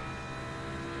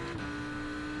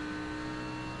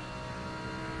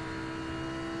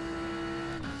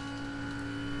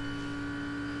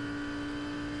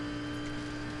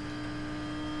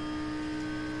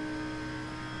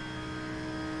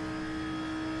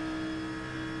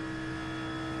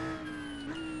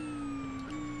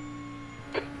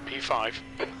 P5.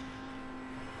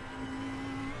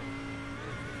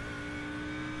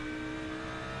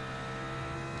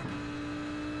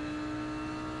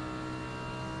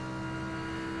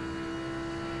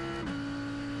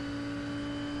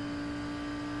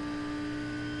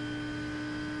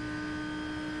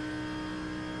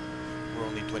 We're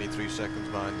only 23 seconds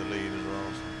behind the lead as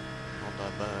well, so not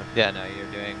that bad. Yeah, no,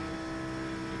 you're doing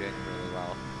really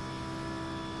well.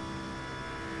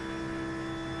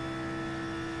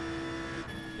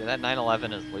 Yeah, that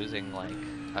 911 is losing like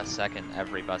a second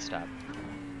every bus stop.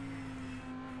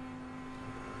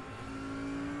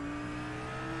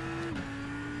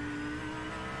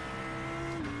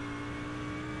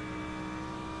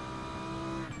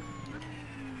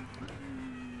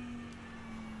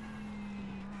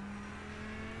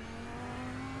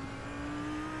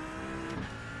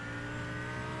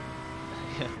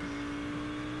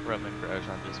 Roman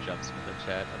Grosjean just jumps into the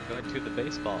chat. I'm going to the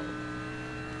baseball.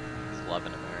 He's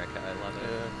loving America. I love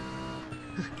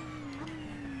it.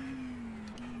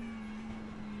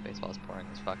 Baseball's boring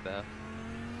as fuck though.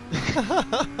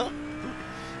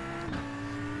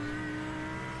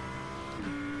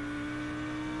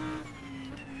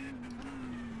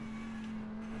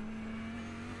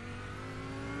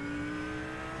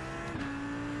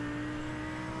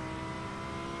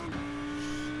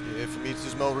 Yeah, for me it's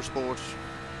just motorsports.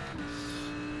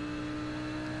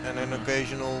 And an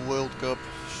occasional World Cup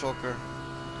soccer.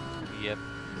 Yep.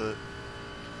 But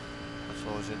that's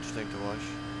always interesting to watch.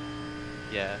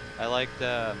 Yeah, I liked,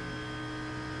 I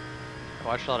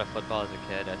watched a lot of football as a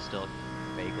kid. I still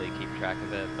vaguely keep track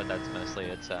of it, but that's mostly,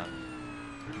 it's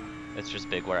just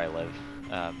big where I live.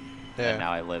 Yeah. And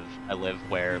now I live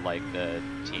where, like, the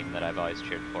team that I've always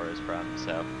cheered for is from,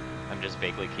 so I'm just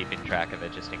vaguely keeping track of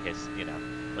it just in case, you know,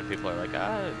 when people are like,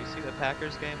 ah, you see the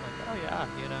Packers game? Like, oh yeah,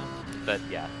 you know. But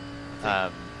yeah.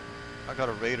 I got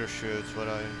a Raider shirt which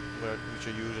I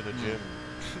use in the gym.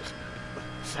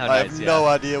 Oh, I nice, have yeah. no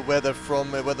idea whether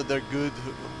they're good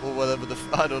or whatever.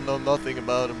 I don't know nothing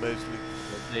about them basically.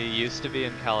 They used to be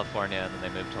in California and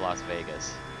then they moved to Las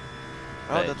Vegas.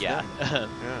 Oh, But that's yeah. yeah.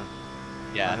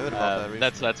 Yeah, I heard about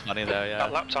that that's funny though, yeah.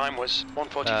 That lap time was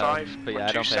 1:45. But yeah,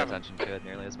 I don't pay attention to it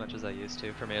nearly as much as I used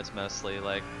to. For me, it's mostly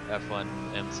like F1,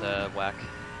 IMSA, WEC,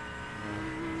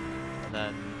 and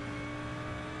then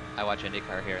I watch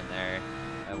IndyCar here and there.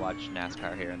 I watch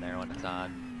NASCAR here and there when it's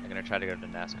on. I'm gonna try to go to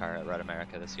NASCAR at Road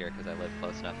America this year because I live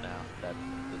close enough now that it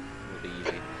will be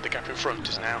easy. The gap in front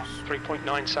is now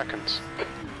 3.9 seconds.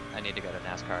 I need to go to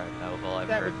NASCAR at Oval. I've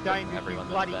heard from everyone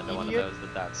that's been to one of those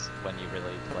that's when you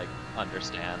really like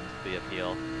understand the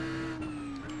appeal.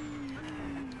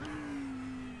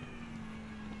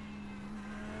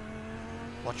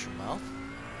 Watch your mouth?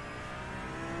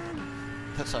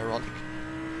 That's ironic.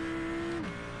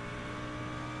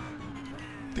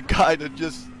 The guy that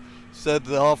just said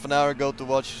half an hour ago to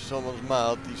watch someone's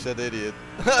mouth, he said idiot.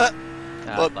 What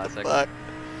Classic. the fuck?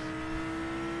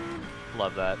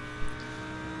 Love that.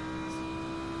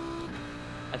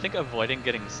 I think avoiding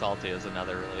getting salty is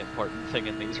another really important thing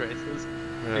in these races.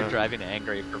 If you're driving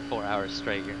angry for 4 hours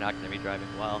straight, you're not going to be driving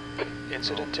well.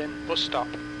 Incident in bus stop.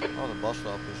 Oh, the bus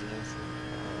stop is an incident.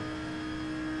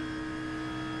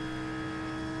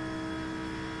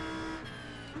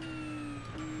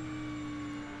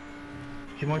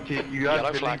 Timothy, you are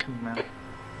Yellow flag. blinking, man.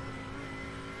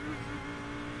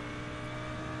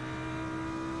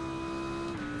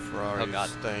 Ferrari Oh, God.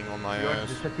 is staying on my You are ass.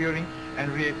 disappearing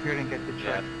and reappearing at the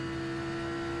track.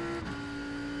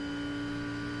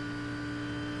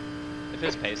 If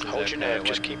his pace is Hold okay, your nerve, it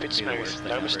just wouldn't keep it be the smooth, worst thing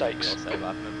no ever. mistakes. We'll save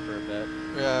off him for a bit.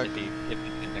 Yeah, If he's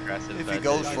getting aggressive. if but he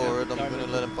goes you for know, it, I'm gonna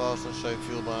let him pass and save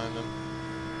fuel behind him.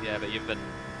 Yeah, but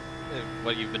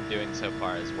what you've been doing so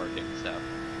far is working, so,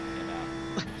 you know.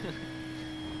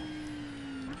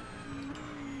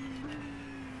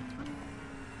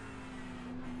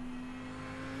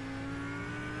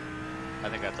 I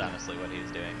think that's honestly what he's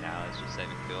doing now, is just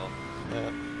saving fuel.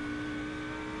 Yeah.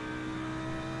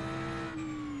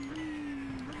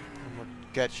 And we're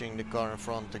catching the car in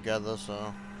front together,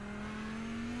 so.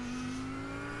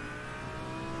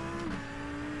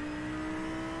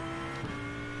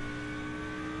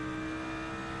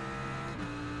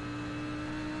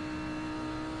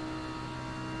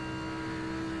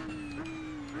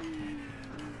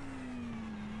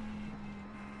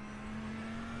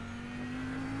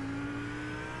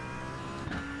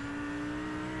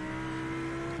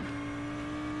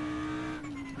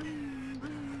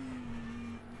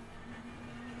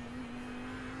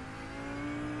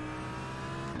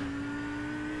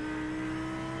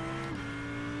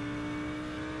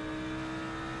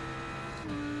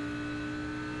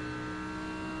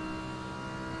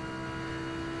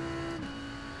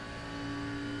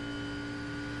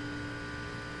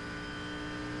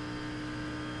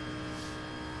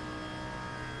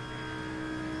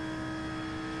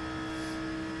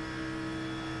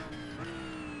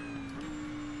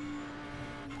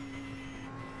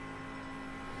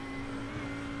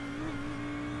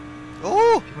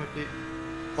 Oh! Timothy,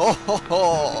 Oh! Ho,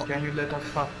 ho. can you let us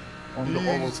pass on the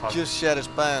oval He's path? just shed his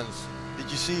pants.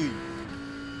 Did you see?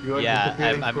 You are Yeah,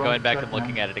 disappearing I'm from going back track, and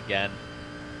looking man. at it again.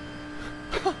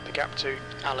 The gap to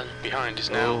Alan behind is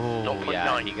now Oh, 0.9.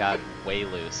 yeah, he got way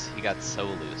loose. He got so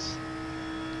loose.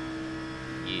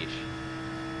 Yeesh.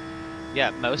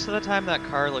 Yeah, most of the time that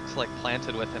car looks like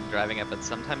planted with him driving it, but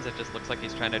sometimes it just looks like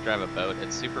he's trying to drive a boat.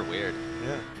 It's super weird.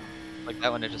 Yeah. Like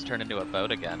that one, it just turned into a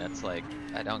boat again. It's like,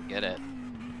 I don't get it.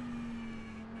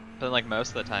 But like most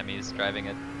of the time he's driving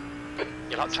it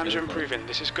Your lap times are smoothly. improving,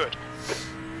 this is good.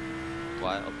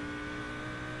 Wild.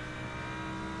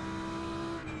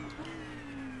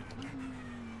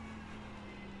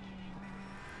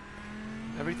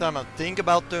 Every time I think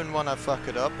about doing one, I fuck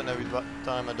it up, and every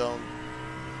time I don't,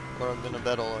 or I'm in a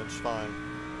battle, it's fine.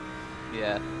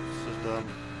 Yeah. It's just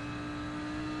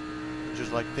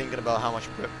just like thinking about how much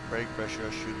brake pressure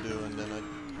I should do, and then I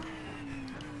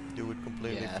do it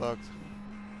completely Yeah. fucked.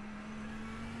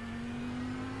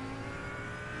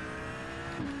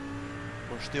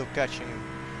 We're still catching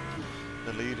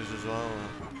the leaders as well.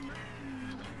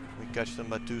 We catch them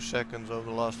by 2 seconds over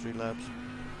the last 3 laps.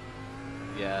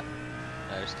 Yeah.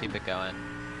 Just keep it going.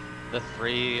 The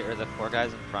 3 or the 4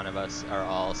 guys in front of us are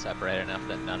all separated enough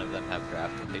that none of them have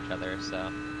draft with each other,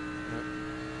 so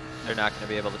they're not going to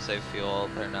be able to save fuel.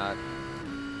 They're not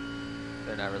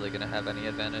really going to have any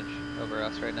advantage over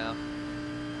us right now.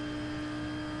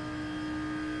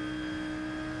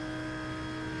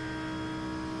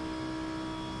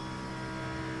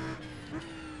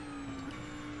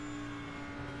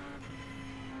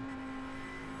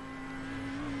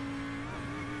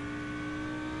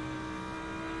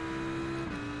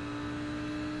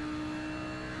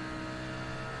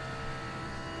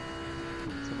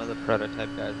 Some of the prototype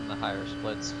guys in the higher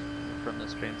splits from the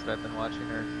streams that I've been watching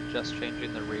are just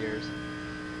changing the rears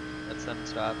at some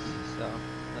stops, so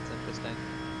that's interesting.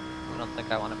 I don't think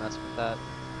I want to mess with that.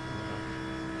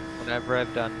 Whenever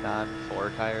I've done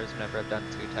non-4 tires, whenever I've done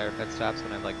 2-tire pit stops,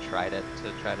 when I've like tried to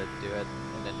do it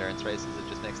in endurance races, it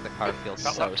just makes the car feel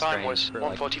That so lap time strange was for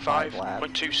like 5 laps.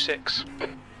 145.26.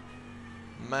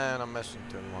 Man, I'm messing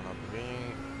turn 1 up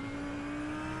again.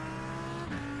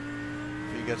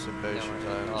 If he gets impatient,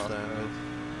 I understand it.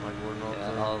 Like we're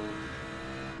not.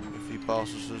 If he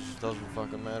passes us, it doesn't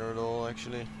fucking matter at all,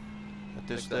 actually. At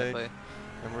this stage,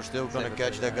 and we're still gonna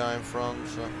catch that guy in front.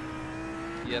 So.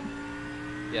 Yep.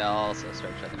 Yeah, I'll also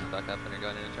start checking the back up when you're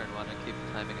going into turn 1 and keep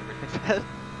timing everything fast.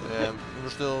 Yeah, we're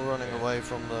still running away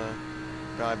from the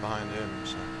guy behind him,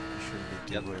 so he shouldn't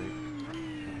be too worried.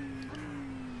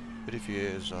 But if he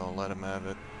is, I'll let him have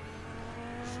it.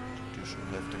 Just do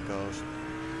some lift and coast.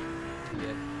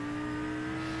 Yep.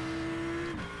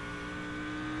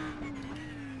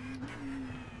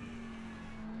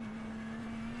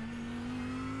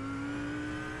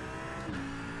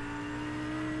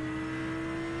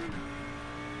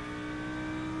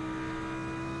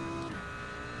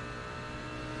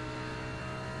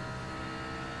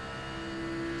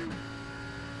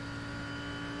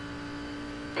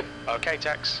 Okay,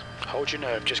 Tex. Hold your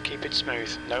nerve, just keep it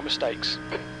smooth. No mistakes.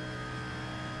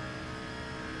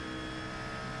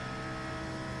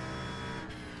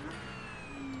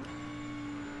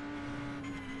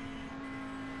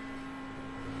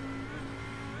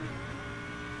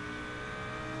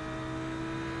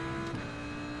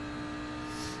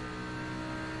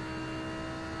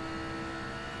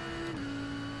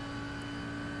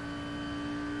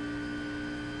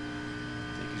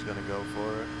 He's gonna go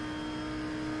for it.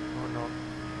 Or not.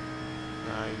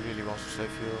 Nah, he really wants to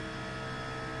save fuel.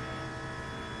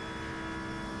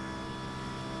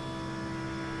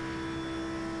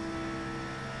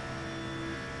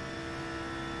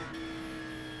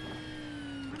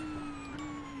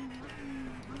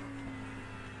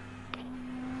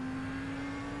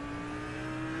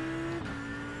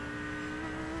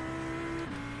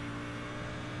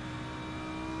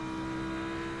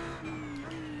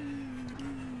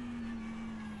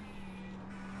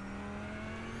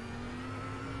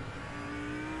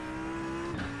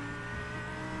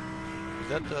 Is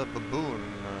that the baboon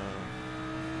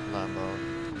Lambo?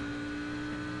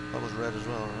 That was red as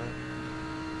well, right?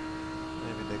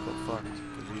 Maybe they got fucked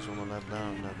because he's on the lap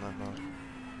down, that lap up.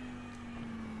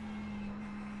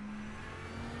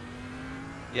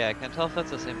 Yeah, I can't tell if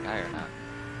that's the same guy or not.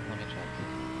 Let me check.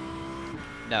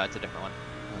 No, it's a different one.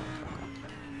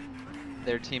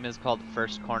 Their team is called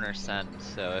First Corner Send,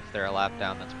 so if they're a lap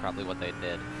down, that's probably what they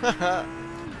did. That's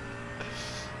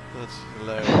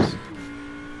hilarious.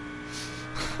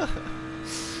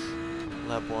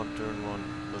 Lap 1, turn 1,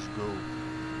 let's go.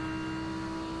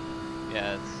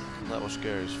 Yeah, that was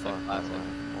scary as fuck. Classic. I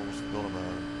almost forgot about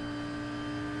it.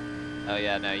 Oh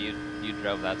yeah, no, you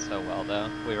drove that so well though.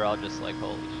 We were all just like,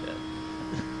 holy shit.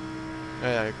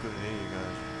 Yeah, I couldn't hear you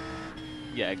guys.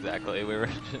 Yeah, exactly. We were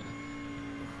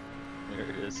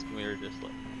just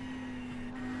like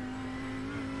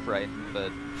frightened,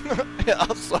 but yeah,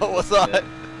 so was I.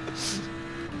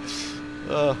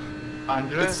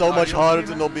 It's so much harder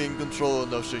to not be in control in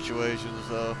those situations,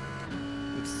 so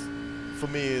it's, for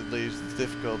me at least, it's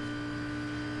difficult.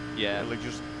 Yeah. Like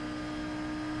just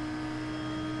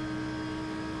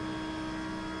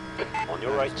on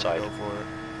your right side. Go for it.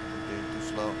 Being too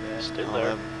slow. Yeah, still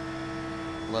there.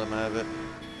 Let him have it.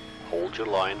 Hold your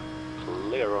line.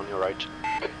 Clear on your right.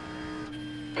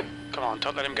 Come on,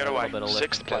 don't let him get away.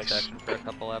 6th place. For a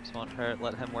couple laps won't hurt.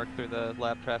 Let him work through the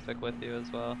lap traffic with you as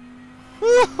well.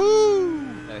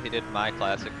 Woohoo! No, he did my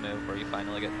classic move where you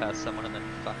finally get past someone and then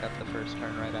fuck up the first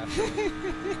turn right after.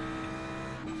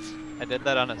 I did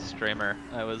that on a streamer.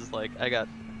 I was like, I got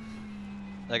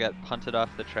punted off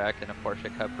the track in a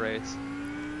Porsche Cup race.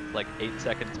 Like 8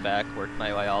 seconds back, worked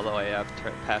my way all the way up,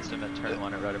 passed him at turn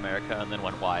 1 at Road America, and then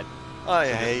went wide. I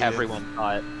hate everyone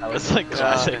thought it. I was like,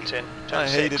 classic. I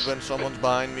hate it when someone's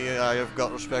behind me. I have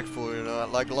got respect for, you know.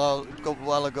 Like a while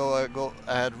ago,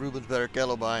 I had Rubens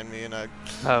Barrichello behind me, and I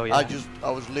was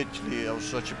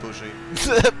such a pussy.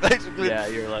 Basically, yeah,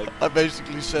 you're like, I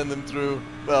basically sent him through.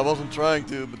 Well, I wasn't trying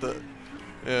to, but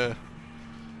yeah.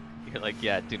 You're like,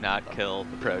 yeah, do not kill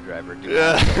the pro driver. Do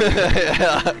yeah, not kill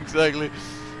yeah, exactly.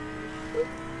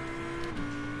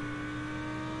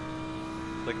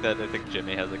 Like that, I think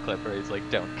Jimmy has a clip where he's like,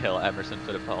 don't kill Emerson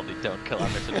Fittipaldi, don't kill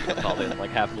Emerson Fittipaldi, and like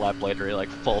half a lap later he like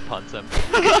full punts him.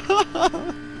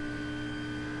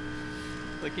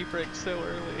 Like he braked so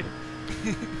early.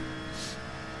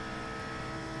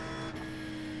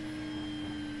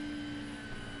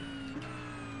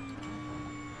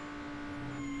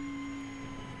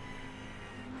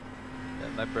 Yeah,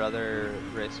 my brother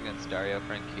raced against Dario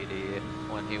Franchitti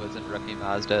when he was in rookie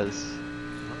Mazdas.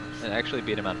 And actually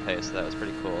beat him on pace, so that was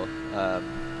pretty cool.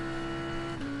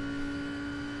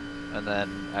 And then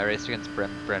I raced against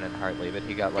Brennan Hartley, but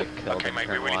he got like killed in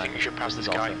turn 1. Think you should pass this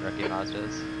this is guy. also in rookie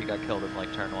Mazdas. He got killed in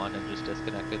like turn 1 and just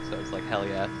disconnected, so I was like, hell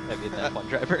yeah, I beat that one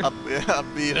driver. I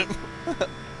beat him.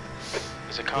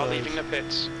 Is a car leaving the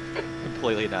pits?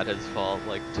 Completely not his fault,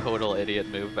 like total idiot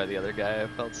move by the other guy. I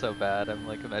felt so bad. I'm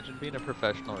like, imagine being a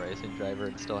professional racing driver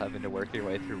and still having to work your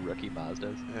way through rookie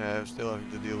Mazdas. Yeah, I'm still having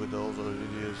to deal with those other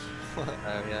idiots.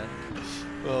 Oh yeah.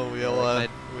 Well, we all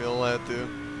had to.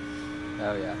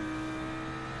 Oh yeah.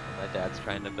 My dad's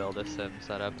trying to build a sim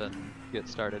setup and get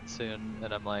started soon,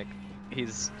 and I'm like,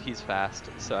 he's fast,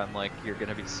 so I'm like, you're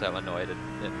gonna be so annoyed in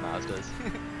Mazdas.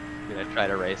 You're gonna try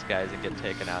to race guys and get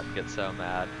taken out and get so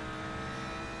mad.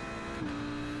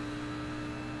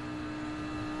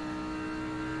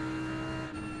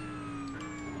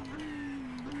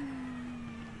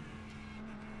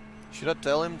 Should I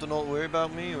tell him to not worry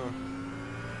about me, or?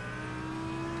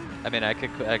 I mean, I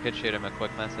could shoot him a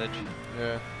quick message.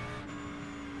 Yeah.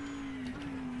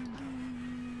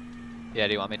 Yeah,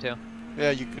 do you want me to?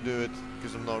 Yeah, you could do it,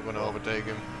 because I'm not gonna overtake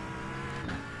him.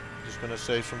 Just gonna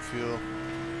save some fuel.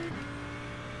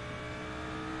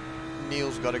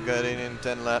 Neil's gotta get in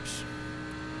 10 laps.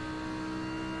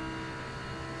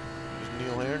 Is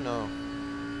Neil here? No.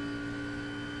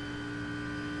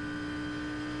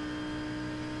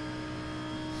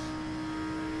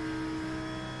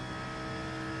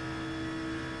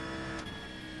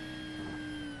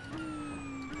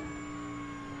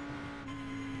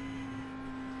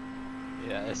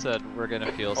 Yeah, I said we're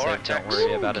gonna feel safe, Alright, don't Tex.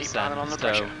 worry about a Keep send, landing on the so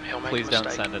pressure. He'll make a please don't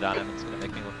mistake. send it on him, it's gonna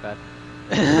make me look bad.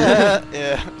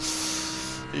 Yeah.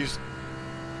 He's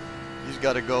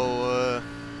gotta go,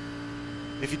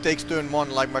 if he takes turn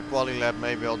 1 like my quali lap,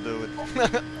 maybe I'll do it.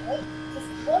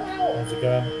 How's it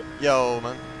going? Yo,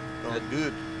 man. Going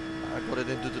good. I got it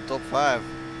into the top 5.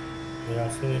 Yeah, I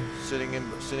see.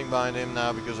 Sitting behind him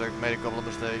now because I made a couple of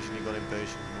mistakes and he got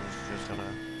impatient. I was just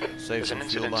gonna save There's some an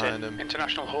fuel incident behind in him.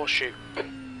 International Horseshoe.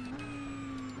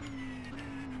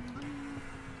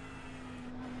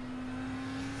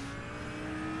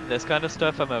 This kind of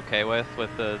stuff I'm okay with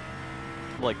the,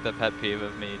 like the pet peeve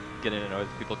of me getting annoyed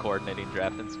with people coordinating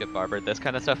draft and skip arbor. This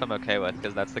kind of stuff I'm okay with,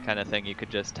 because that's the kind of thing you could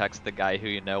just text the guy who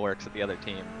you know works at the other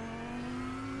team.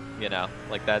 You know,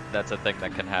 like that's a thing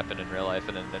that can happen in real life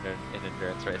and in an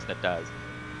endurance race, and it does.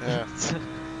 Yeah.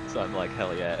 So I'm like,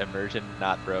 hell yeah, immersion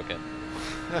not broken.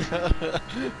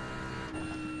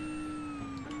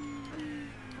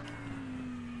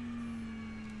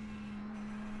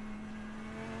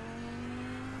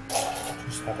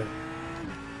 Just have it.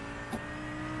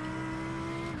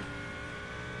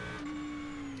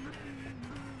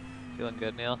 Feeling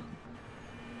good, Neil?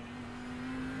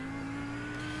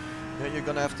 Yeah, you're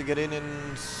gonna have to get in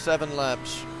 7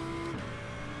 laps.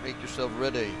 Make yourself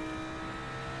ready.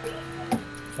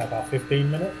 Is that about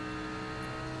 15 minutes?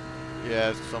 Yeah,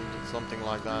 it's something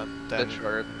like that. A bit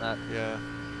shorter than that. Yeah.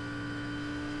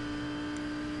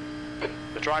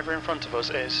 The driver in front of us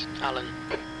is Alan.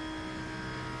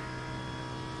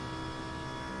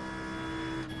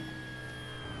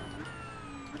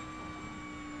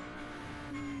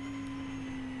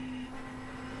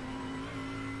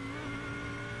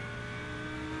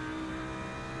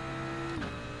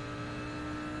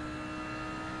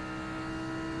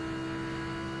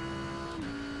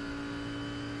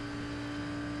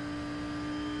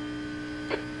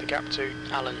 The gap to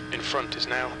Alan in front is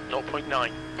now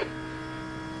 0.9.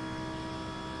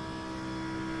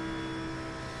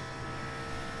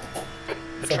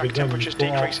 The track temperature's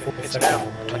decreasing. It's now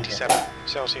 27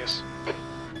 Celsius.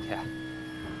 Yeah.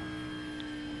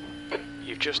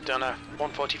 You've just done a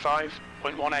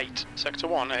 145.18. Sector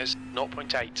 1 is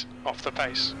 0.8 off the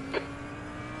pace.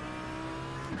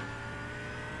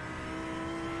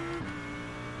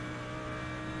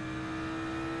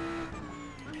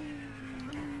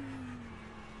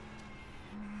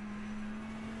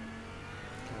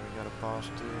 We gotta pass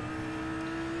to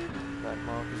back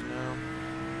markers now.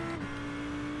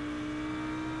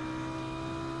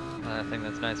 I think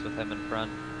that's nice with him in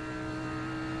front.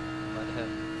 Let him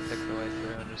pick the way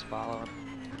through and just follow him.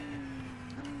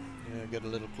 Yeah, get a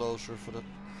little closer for the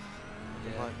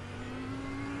Yeah. light.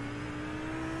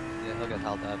 Yeah, he'll get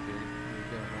held up. You're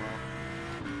doing well.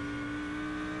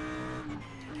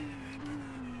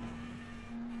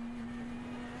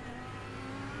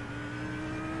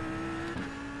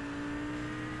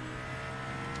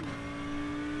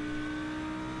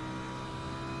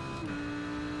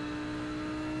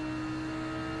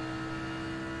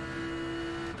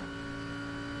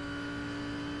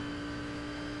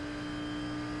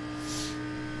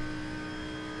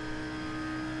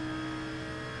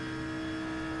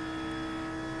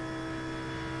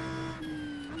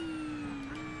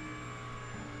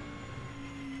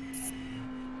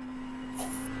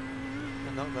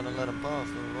 They're not gonna let him pass,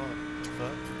 or what?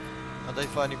 Fuck. Are they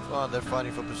fighting? Oh, they're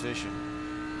fighting for position.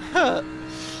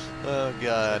 Oh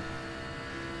god.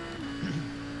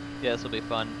 Yeah, this will be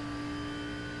fun.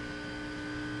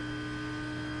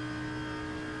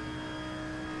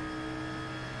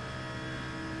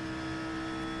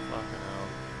 Fucking hell.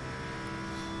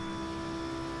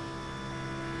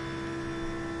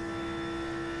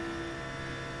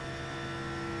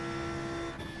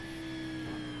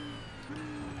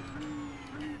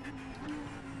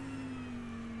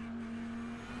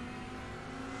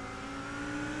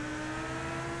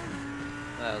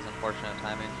 That was unfortunate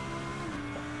timing.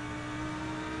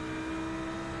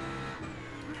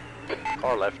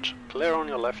 Car left. Clear on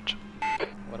your left.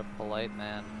 What a polite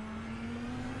man.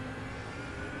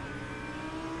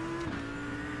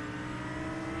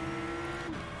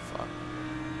 Fuck.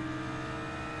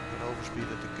 Got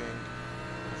overspeeded the king.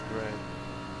 That's great.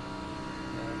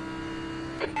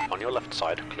 on your left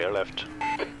side, clear left.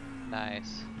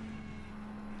 Nice.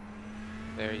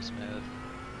 Very smooth.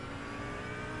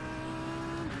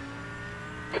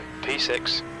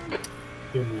 P6.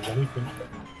 Didn't lose anything.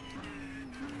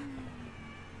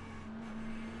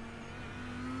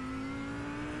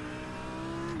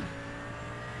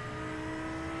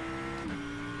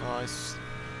 Nice.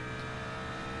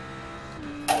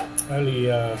 Only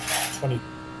 20.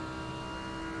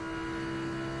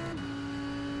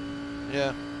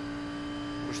 Yeah.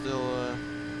 We're still,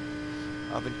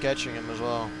 I've been catching him as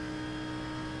well.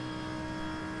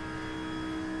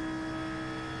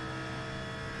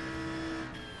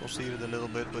 Conceded a little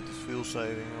bit with his fuel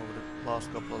saving over the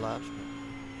last couple of laps.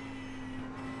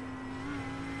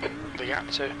 The gap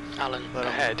to Alan But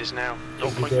ahead is now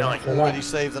Did you do 0.9. it? Already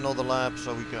saved another lap,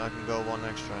 so I can go one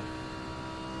extra.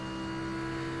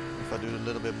 If I do a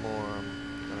little bit more, I'm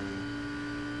gonna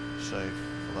be safe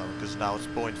for that one. Because now it's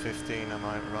 0.15, I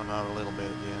might run out a little bit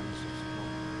at the end. So it's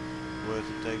not worth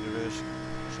it, take the risk,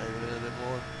 save a little bit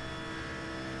more.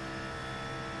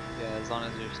 Yeah, as long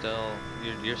as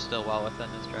you're still well within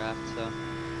his draft, so.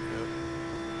 Yep.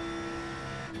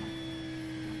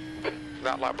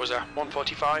 That lap was a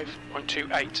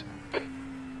 1:45.28.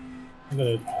 I'm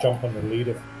gonna jump on the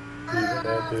leader. Leave it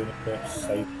there, doing it there,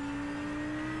 safe.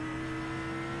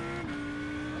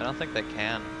 I don't think they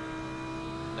can.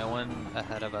 No one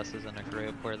ahead of us is in a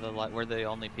group. We're the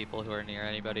only people who are near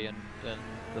anybody in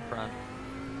the front.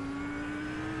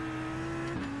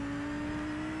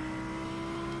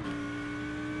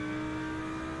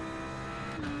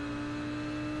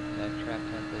 Yeah, track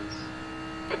temp is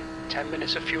 10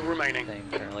 minutes of fuel remaining. staying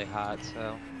fairly hot,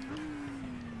 so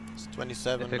It's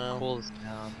 27 if it now. cools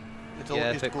down, It's yeah,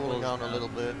 always if it cooling cools down a down. little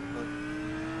bit, but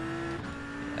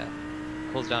yeah,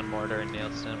 cools down more during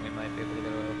Nielsen, we might be able to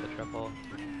get away with the triple.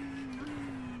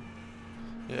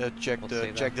 yeah, check We'll the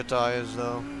see check the tires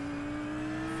though.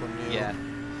 For Neil. Yeah,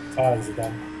 Tires are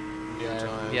done. New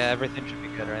tires. yeah, everything should be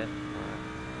good, right?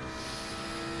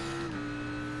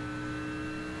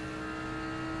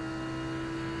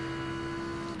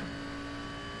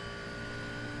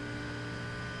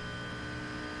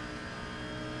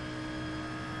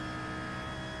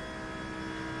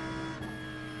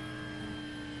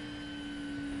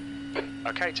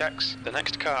 Okay, Tex, the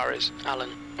next car is Alan.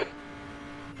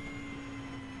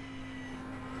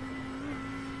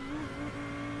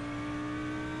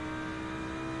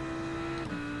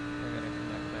 I'm gonna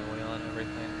connect my wheel and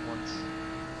everything once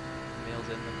Neil's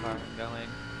in the car and going.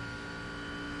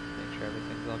 Make sure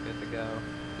everything's all good to go.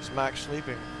 Is Max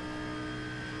sleeping?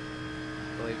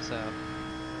 I believe so.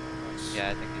 Nice. Yeah,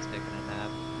 I think he's taking a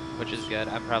nap, which is good.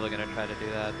 I'm probably gonna try to do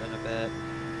that in a bit.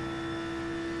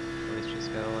 At least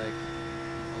just go like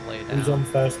lay Who's down. on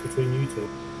first between you two?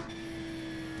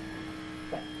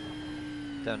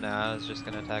 Don't know. I was just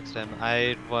gonna text him.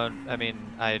 I won't. I mean,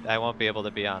 I won't be able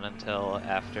to be on until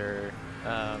after.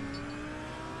 I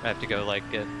have to go like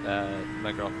get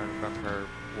my girlfriend from her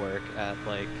work at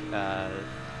like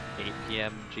 8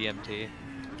 p.m. GMT.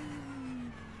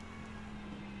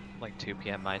 Like 2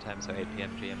 p.m. my time, so 8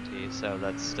 p.m. GMT. So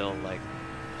that's still like,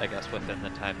 I guess within the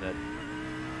time that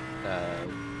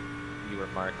you or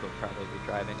Mark would probably be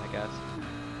driving. I guess.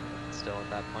 Still at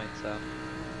that point, so.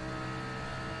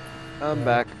 I'm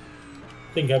back.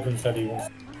 I think Evan said he wants.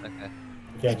 Okay.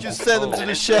 Yeah, Just send him to the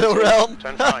Minutes Shadow later, Realm.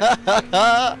 turn five.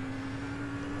 That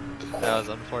was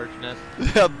unfortunate.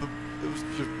 Yeah, but it was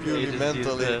just He purely just used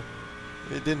mentally. the-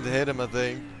 It didn't hit him, I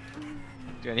think.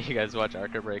 Do any of you guys watch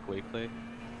Arca Break Weekly?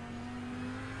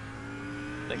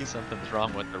 I think something's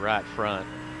wrong with the right front.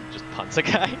 Just punts a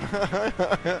guy.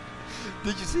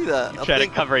 Did you see that? You try to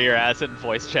cover your ass in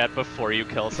voice chat before you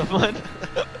kill someone.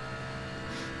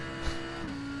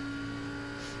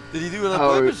 Did he do it on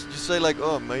Oh. purpose? Just say like,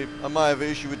 oh, mate, I might have an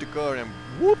issue with the car, and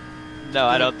whoop. No,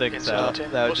 I don't think It's so. not.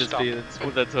 That would We'll just stop. be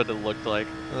that's what it looked like.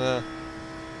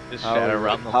 Just How shadow are we-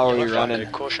 run the how whole are we time. running?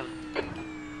 Caution.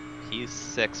 He's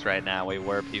 6 right now. We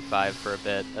were P5 for a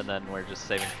bit, and then we're just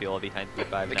saving fuel behind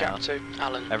P5 The now. gap to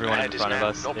Alan Everyone ahead in front is of now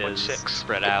us is 0.6.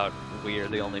 spread out. We are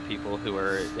the only people who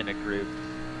are in a group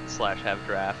 / have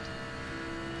draft.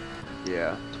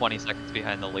 Yeah. 20 seconds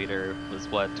behind the leader was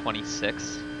what,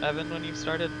 26, Evan, when you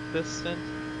started this stint?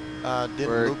 Didn't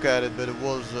We're- look at it, but it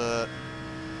was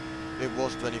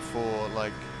 24,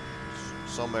 like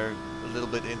somewhere a little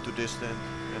bit into distant,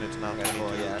 and it's now Okay, 22,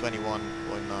 well, yeah.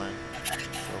 21.9.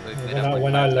 We When made up like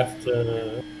when I 5 left.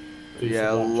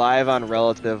 Yeah, live on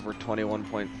relative, we're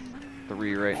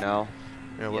 21.3 right now.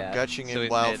 Yeah, we're Yeah, catching so in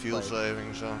we've while made, fuel like-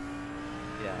 saving, so.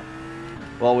 Yeah,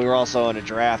 Well, we were also in a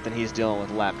draft, and he's dealing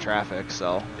with lap traffic,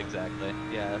 so. exactly.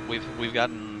 Yeah, we've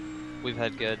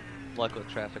had good luck with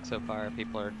traffic so far.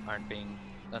 People aren't being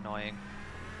annoying.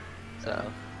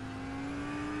 So.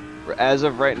 As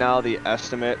of right now, the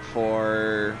estimate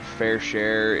for fair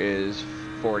share is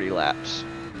 40 laps.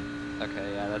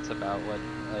 Okay, yeah, that's about what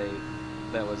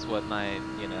that was what my,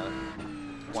 you know,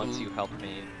 once you helped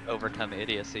me overcome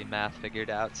idiocy math figured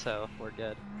out, so we're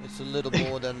good. It's a little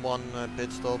more than one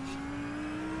pit stop.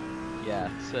 Yeah,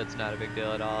 so it's not a big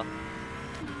deal at all.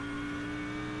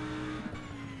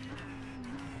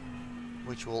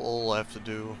 Which we'll all have to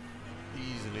do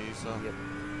easily, so yep.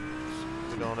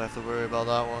 We don't have to worry about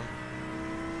that one.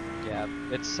 Yeah,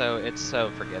 it's so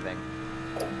forgiving.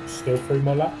 Still 3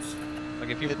 more laps? Like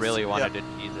if you really wanted to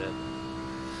tease it,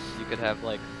 you could have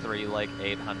like 3 like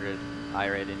 800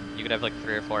 I-rating. You could have like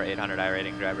 3 or 4 800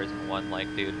 I-rating drivers and one like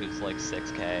dude who's like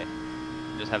 6K.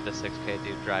 Just have the 6K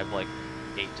dude drive like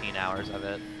 18 hours of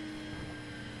it.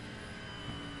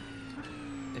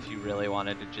 If you really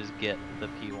wanted to just get the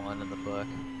P1 in the book.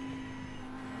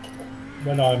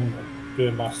 When I'm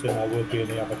doing my sim, I will be in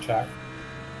the other chat.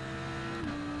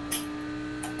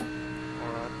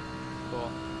 Alright, cool.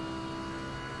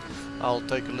 I'll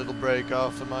take a little break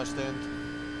after my stint.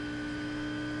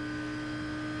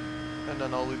 And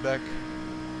then I'll be back.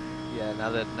 Yeah, now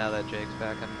that Jake's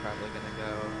back, I'm probably gonna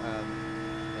go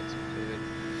make some food.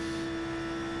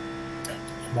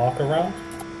 Mark around?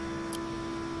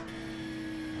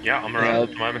 Yeah, I'm around at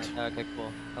the moment. Okay,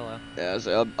 cool. Hello. Yeah,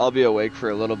 so I'll be awake for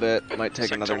a little bit. Might take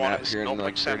Sector another 1 nap is here in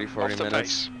like 30, 40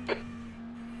 minutes.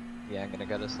 Yeah, I'm gonna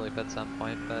go to sleep at some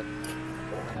point, but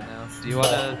I don't know. Do you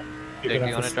wanna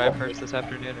drive first this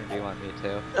afternoon, or do you want me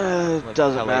to? Like,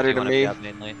 Doesn't matter to me.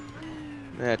 Mainly?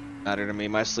 It doesn't matter to me.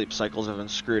 My sleep cycles have been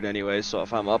screwed anyway, so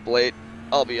if I'm up late,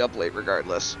 I'll be up late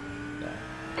regardless. Yeah.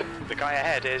 The guy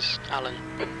ahead is Alan.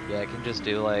 Yeah, I can just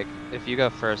do like, if you go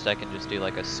first, I can just do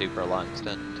like a super long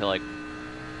stint until like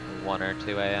 1 or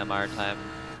 2 a.m. our time.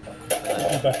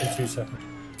 I'll be back in 2 seconds.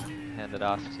 Hand it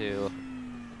off to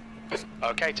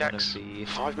Okay, Tex.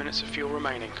 5 minutes of fuel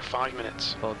remaining. 5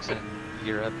 minutes. Folks in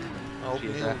Europe,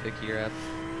 geographic Europe.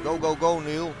 Go, go, go,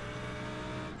 Neil.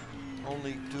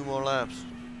 Only 2 more laps.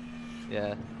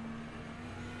 Yeah.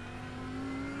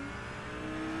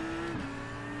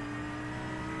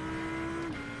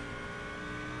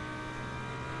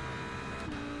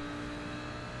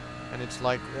 And it's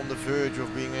like on the verge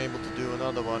of being able to do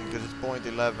another one because it's point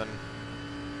 11.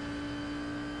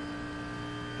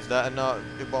 Is that enough?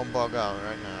 It won't bug out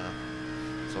right now.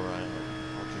 It's alright.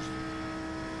 I'll just.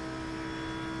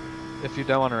 If you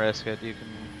don't want to risk it, you can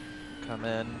come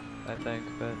in, I think,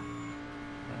 but I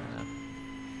don't know.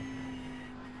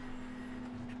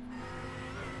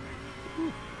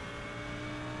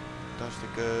 Touched the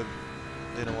curb.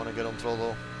 Didn't want to get on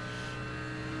throttle.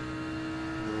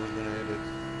 Who was gonna hit it?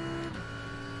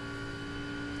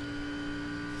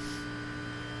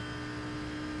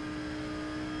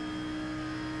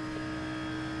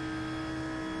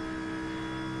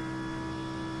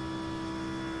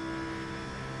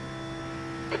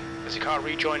 Is the car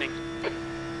rejoining?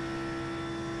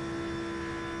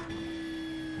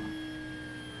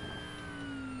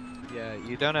 Yeah,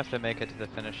 you don't have to make it to the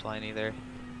finish line either.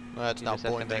 That's now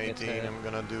point 18. I'm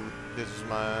gonna do. This is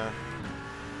my.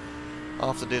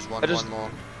 After this one, one more.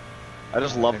 I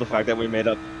just love the fact that we made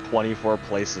up 24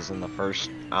 places in the first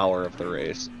hour of the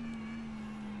race.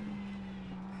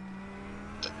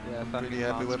 Yeah, I'm pretty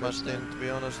happy with my stint, to be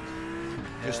honest.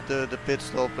 Yeah. Just the pit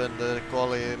stop and the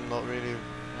quali, I'm not really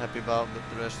happy about, but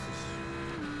the rest is.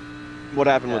 What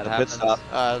happened with the pit stop?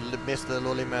 Missed the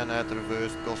lolly man, I had to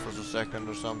reverse, cost us a second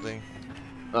or something.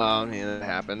 Oh, yeah, that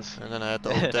happens. And then I had to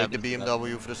overtake the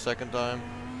BMW for the second time.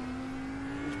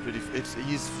 It's pretty.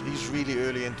 He's really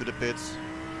early into the pits.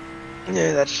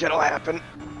 Yeah, that shit'll happen.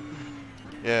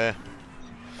 Yeah.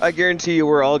 I guarantee you,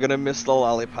 we're all gonna miss the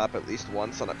lollipop at least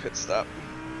once on a pit stop.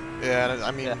 Yeah,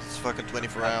 I mean it's fucking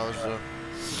 24 hours. So.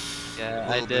 Yeah,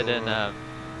 I did in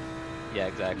yeah,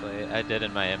 exactly. I did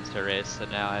in my Imster race, so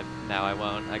now I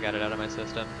won't. I got it out of my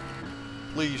system.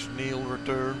 Please, Neil,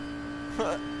 return.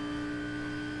 Did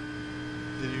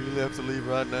you really have to leave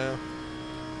right now?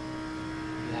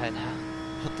 Yeah, I know.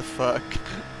 What the fuck?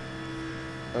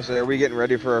 Oh, so are we getting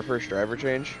ready for our first driver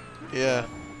change? Yeah.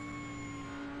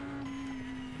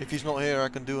 If he's not here, I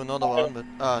can do another one, but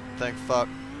thank fuck.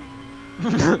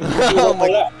 Oh my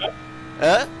god.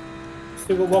 Eh?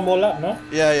 Still got 1 more lap, no?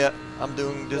 Yeah. I'm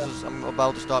doing this. I'm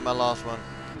about to start my last one.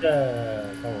 Yeah,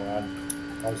 come on.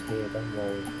 I was here, don't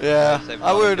worry. Yeah,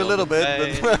 I worried a little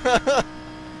bit, but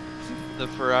the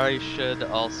Ferrari should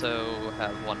also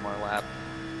have 1 more lap.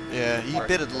 Yeah, he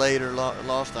pitted later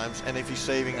last times, and if he's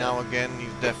saving now again,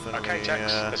 he's definitely Okay,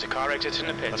 Tex, there's a car exiting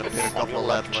the pit. gonna pit a couple of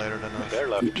laps later than us. Clear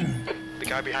left. The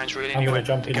guy behind's really I'm new gonna in.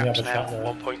 jump The in the gap's other now chat there.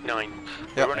 1.9.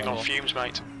 We're Yep. running on fumes,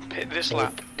 mate. Pit this Cool.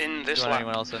 lap. In this Do you want lap.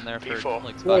 anyone else in there for P4. like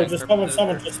Well, spotting just purposes,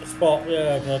 someone or- just a spot.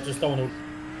 Yeah, 'cause I just don't want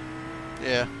Yeah,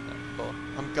 Yeah, cool.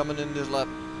 I'm coming in this lap.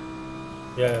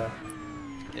 to. Yeah.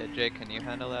 Yeah, Jake, can you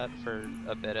handle that for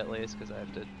a bit at least? Because I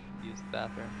have to use the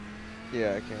bathroom.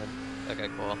 Yeah, I can. Okay,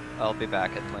 cool. I'll be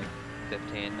back in like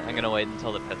 15. I'm gonna wait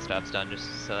until the pit stop's done just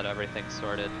so that everything's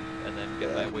sorted, and then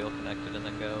get my wheel connected, and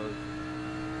then go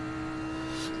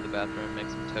to the bathroom, make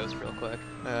some toast real quick.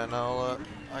 And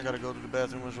I gotta go to the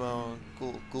bathroom as well,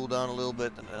 and cool down a little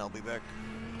bit, and then I'll be back.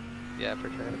 Yeah, for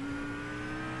sure.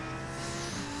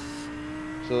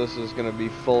 So this is gonna be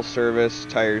full service,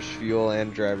 tires, fuel,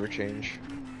 and driver change.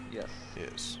 Yes.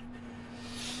 Yes.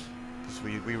 Because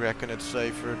we reckon it's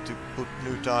safer to put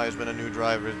new tires when a new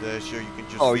driver is there, so you can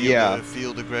just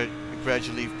feel the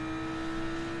gradually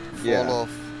fall off.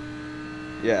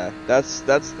 Yeah, that's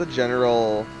the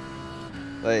general.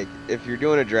 Like, if you're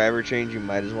doing a driver change, you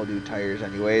might as well do tires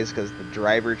anyways, because the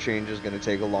driver change is going to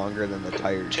take longer than the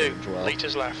tire 2 change will.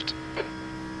 litres left.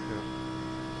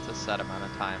 It's a set amount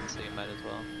of time, so you might as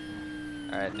well.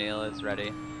 Alright, Neil is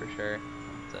ready for sure.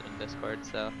 It's in Discord,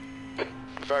 so.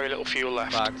 Very little fuel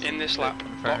left. Box in this and lap.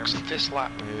 confirm. Box this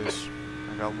lap. Yes.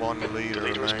 I got 1 liter. The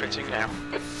leader is remaining. pitting now.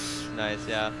 Nice,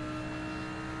 yeah.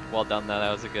 Well done, though.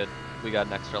 That was a good. We got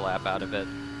an extra lap out of it.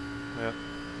 Yeah.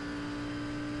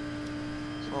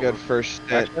 Good first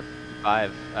stint.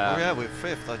 5. Oh yeah, we're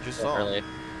 5th. I just saw. Early.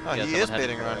 Oh, Yeah, he is someone had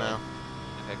pitting to- right now.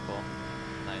 Okay, cool.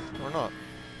 Nice. Or not?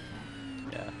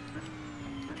 Yeah.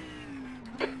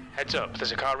 Heads up,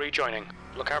 there's a car rejoining.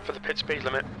 Look out for the pit speed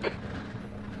limit.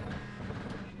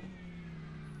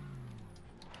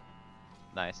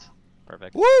 Nice.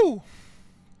 Perfect. Woo!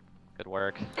 Good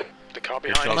work. The car Good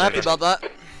behind job, I'm happy is about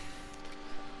that.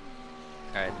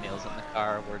 Alright, Neil's in the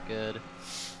car. We're good.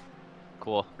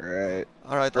 Cool. Alright.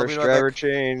 Alright, I'll be First right driver back.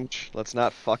 change. Let's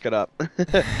not fuck it up.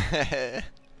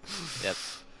 Yep.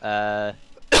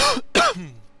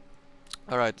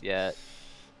 Alright, Yeah.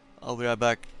 I'll be right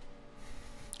back.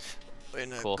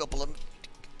 In a Cool. couple of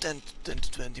 10 to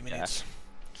 20 minutes.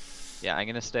 Yeah, I'm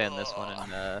gonna stay in this one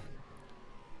and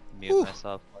mute Whew.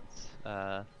 myself once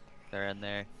they're in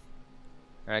there.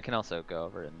 Or I can also go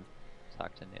over and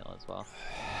talk to Neil as well.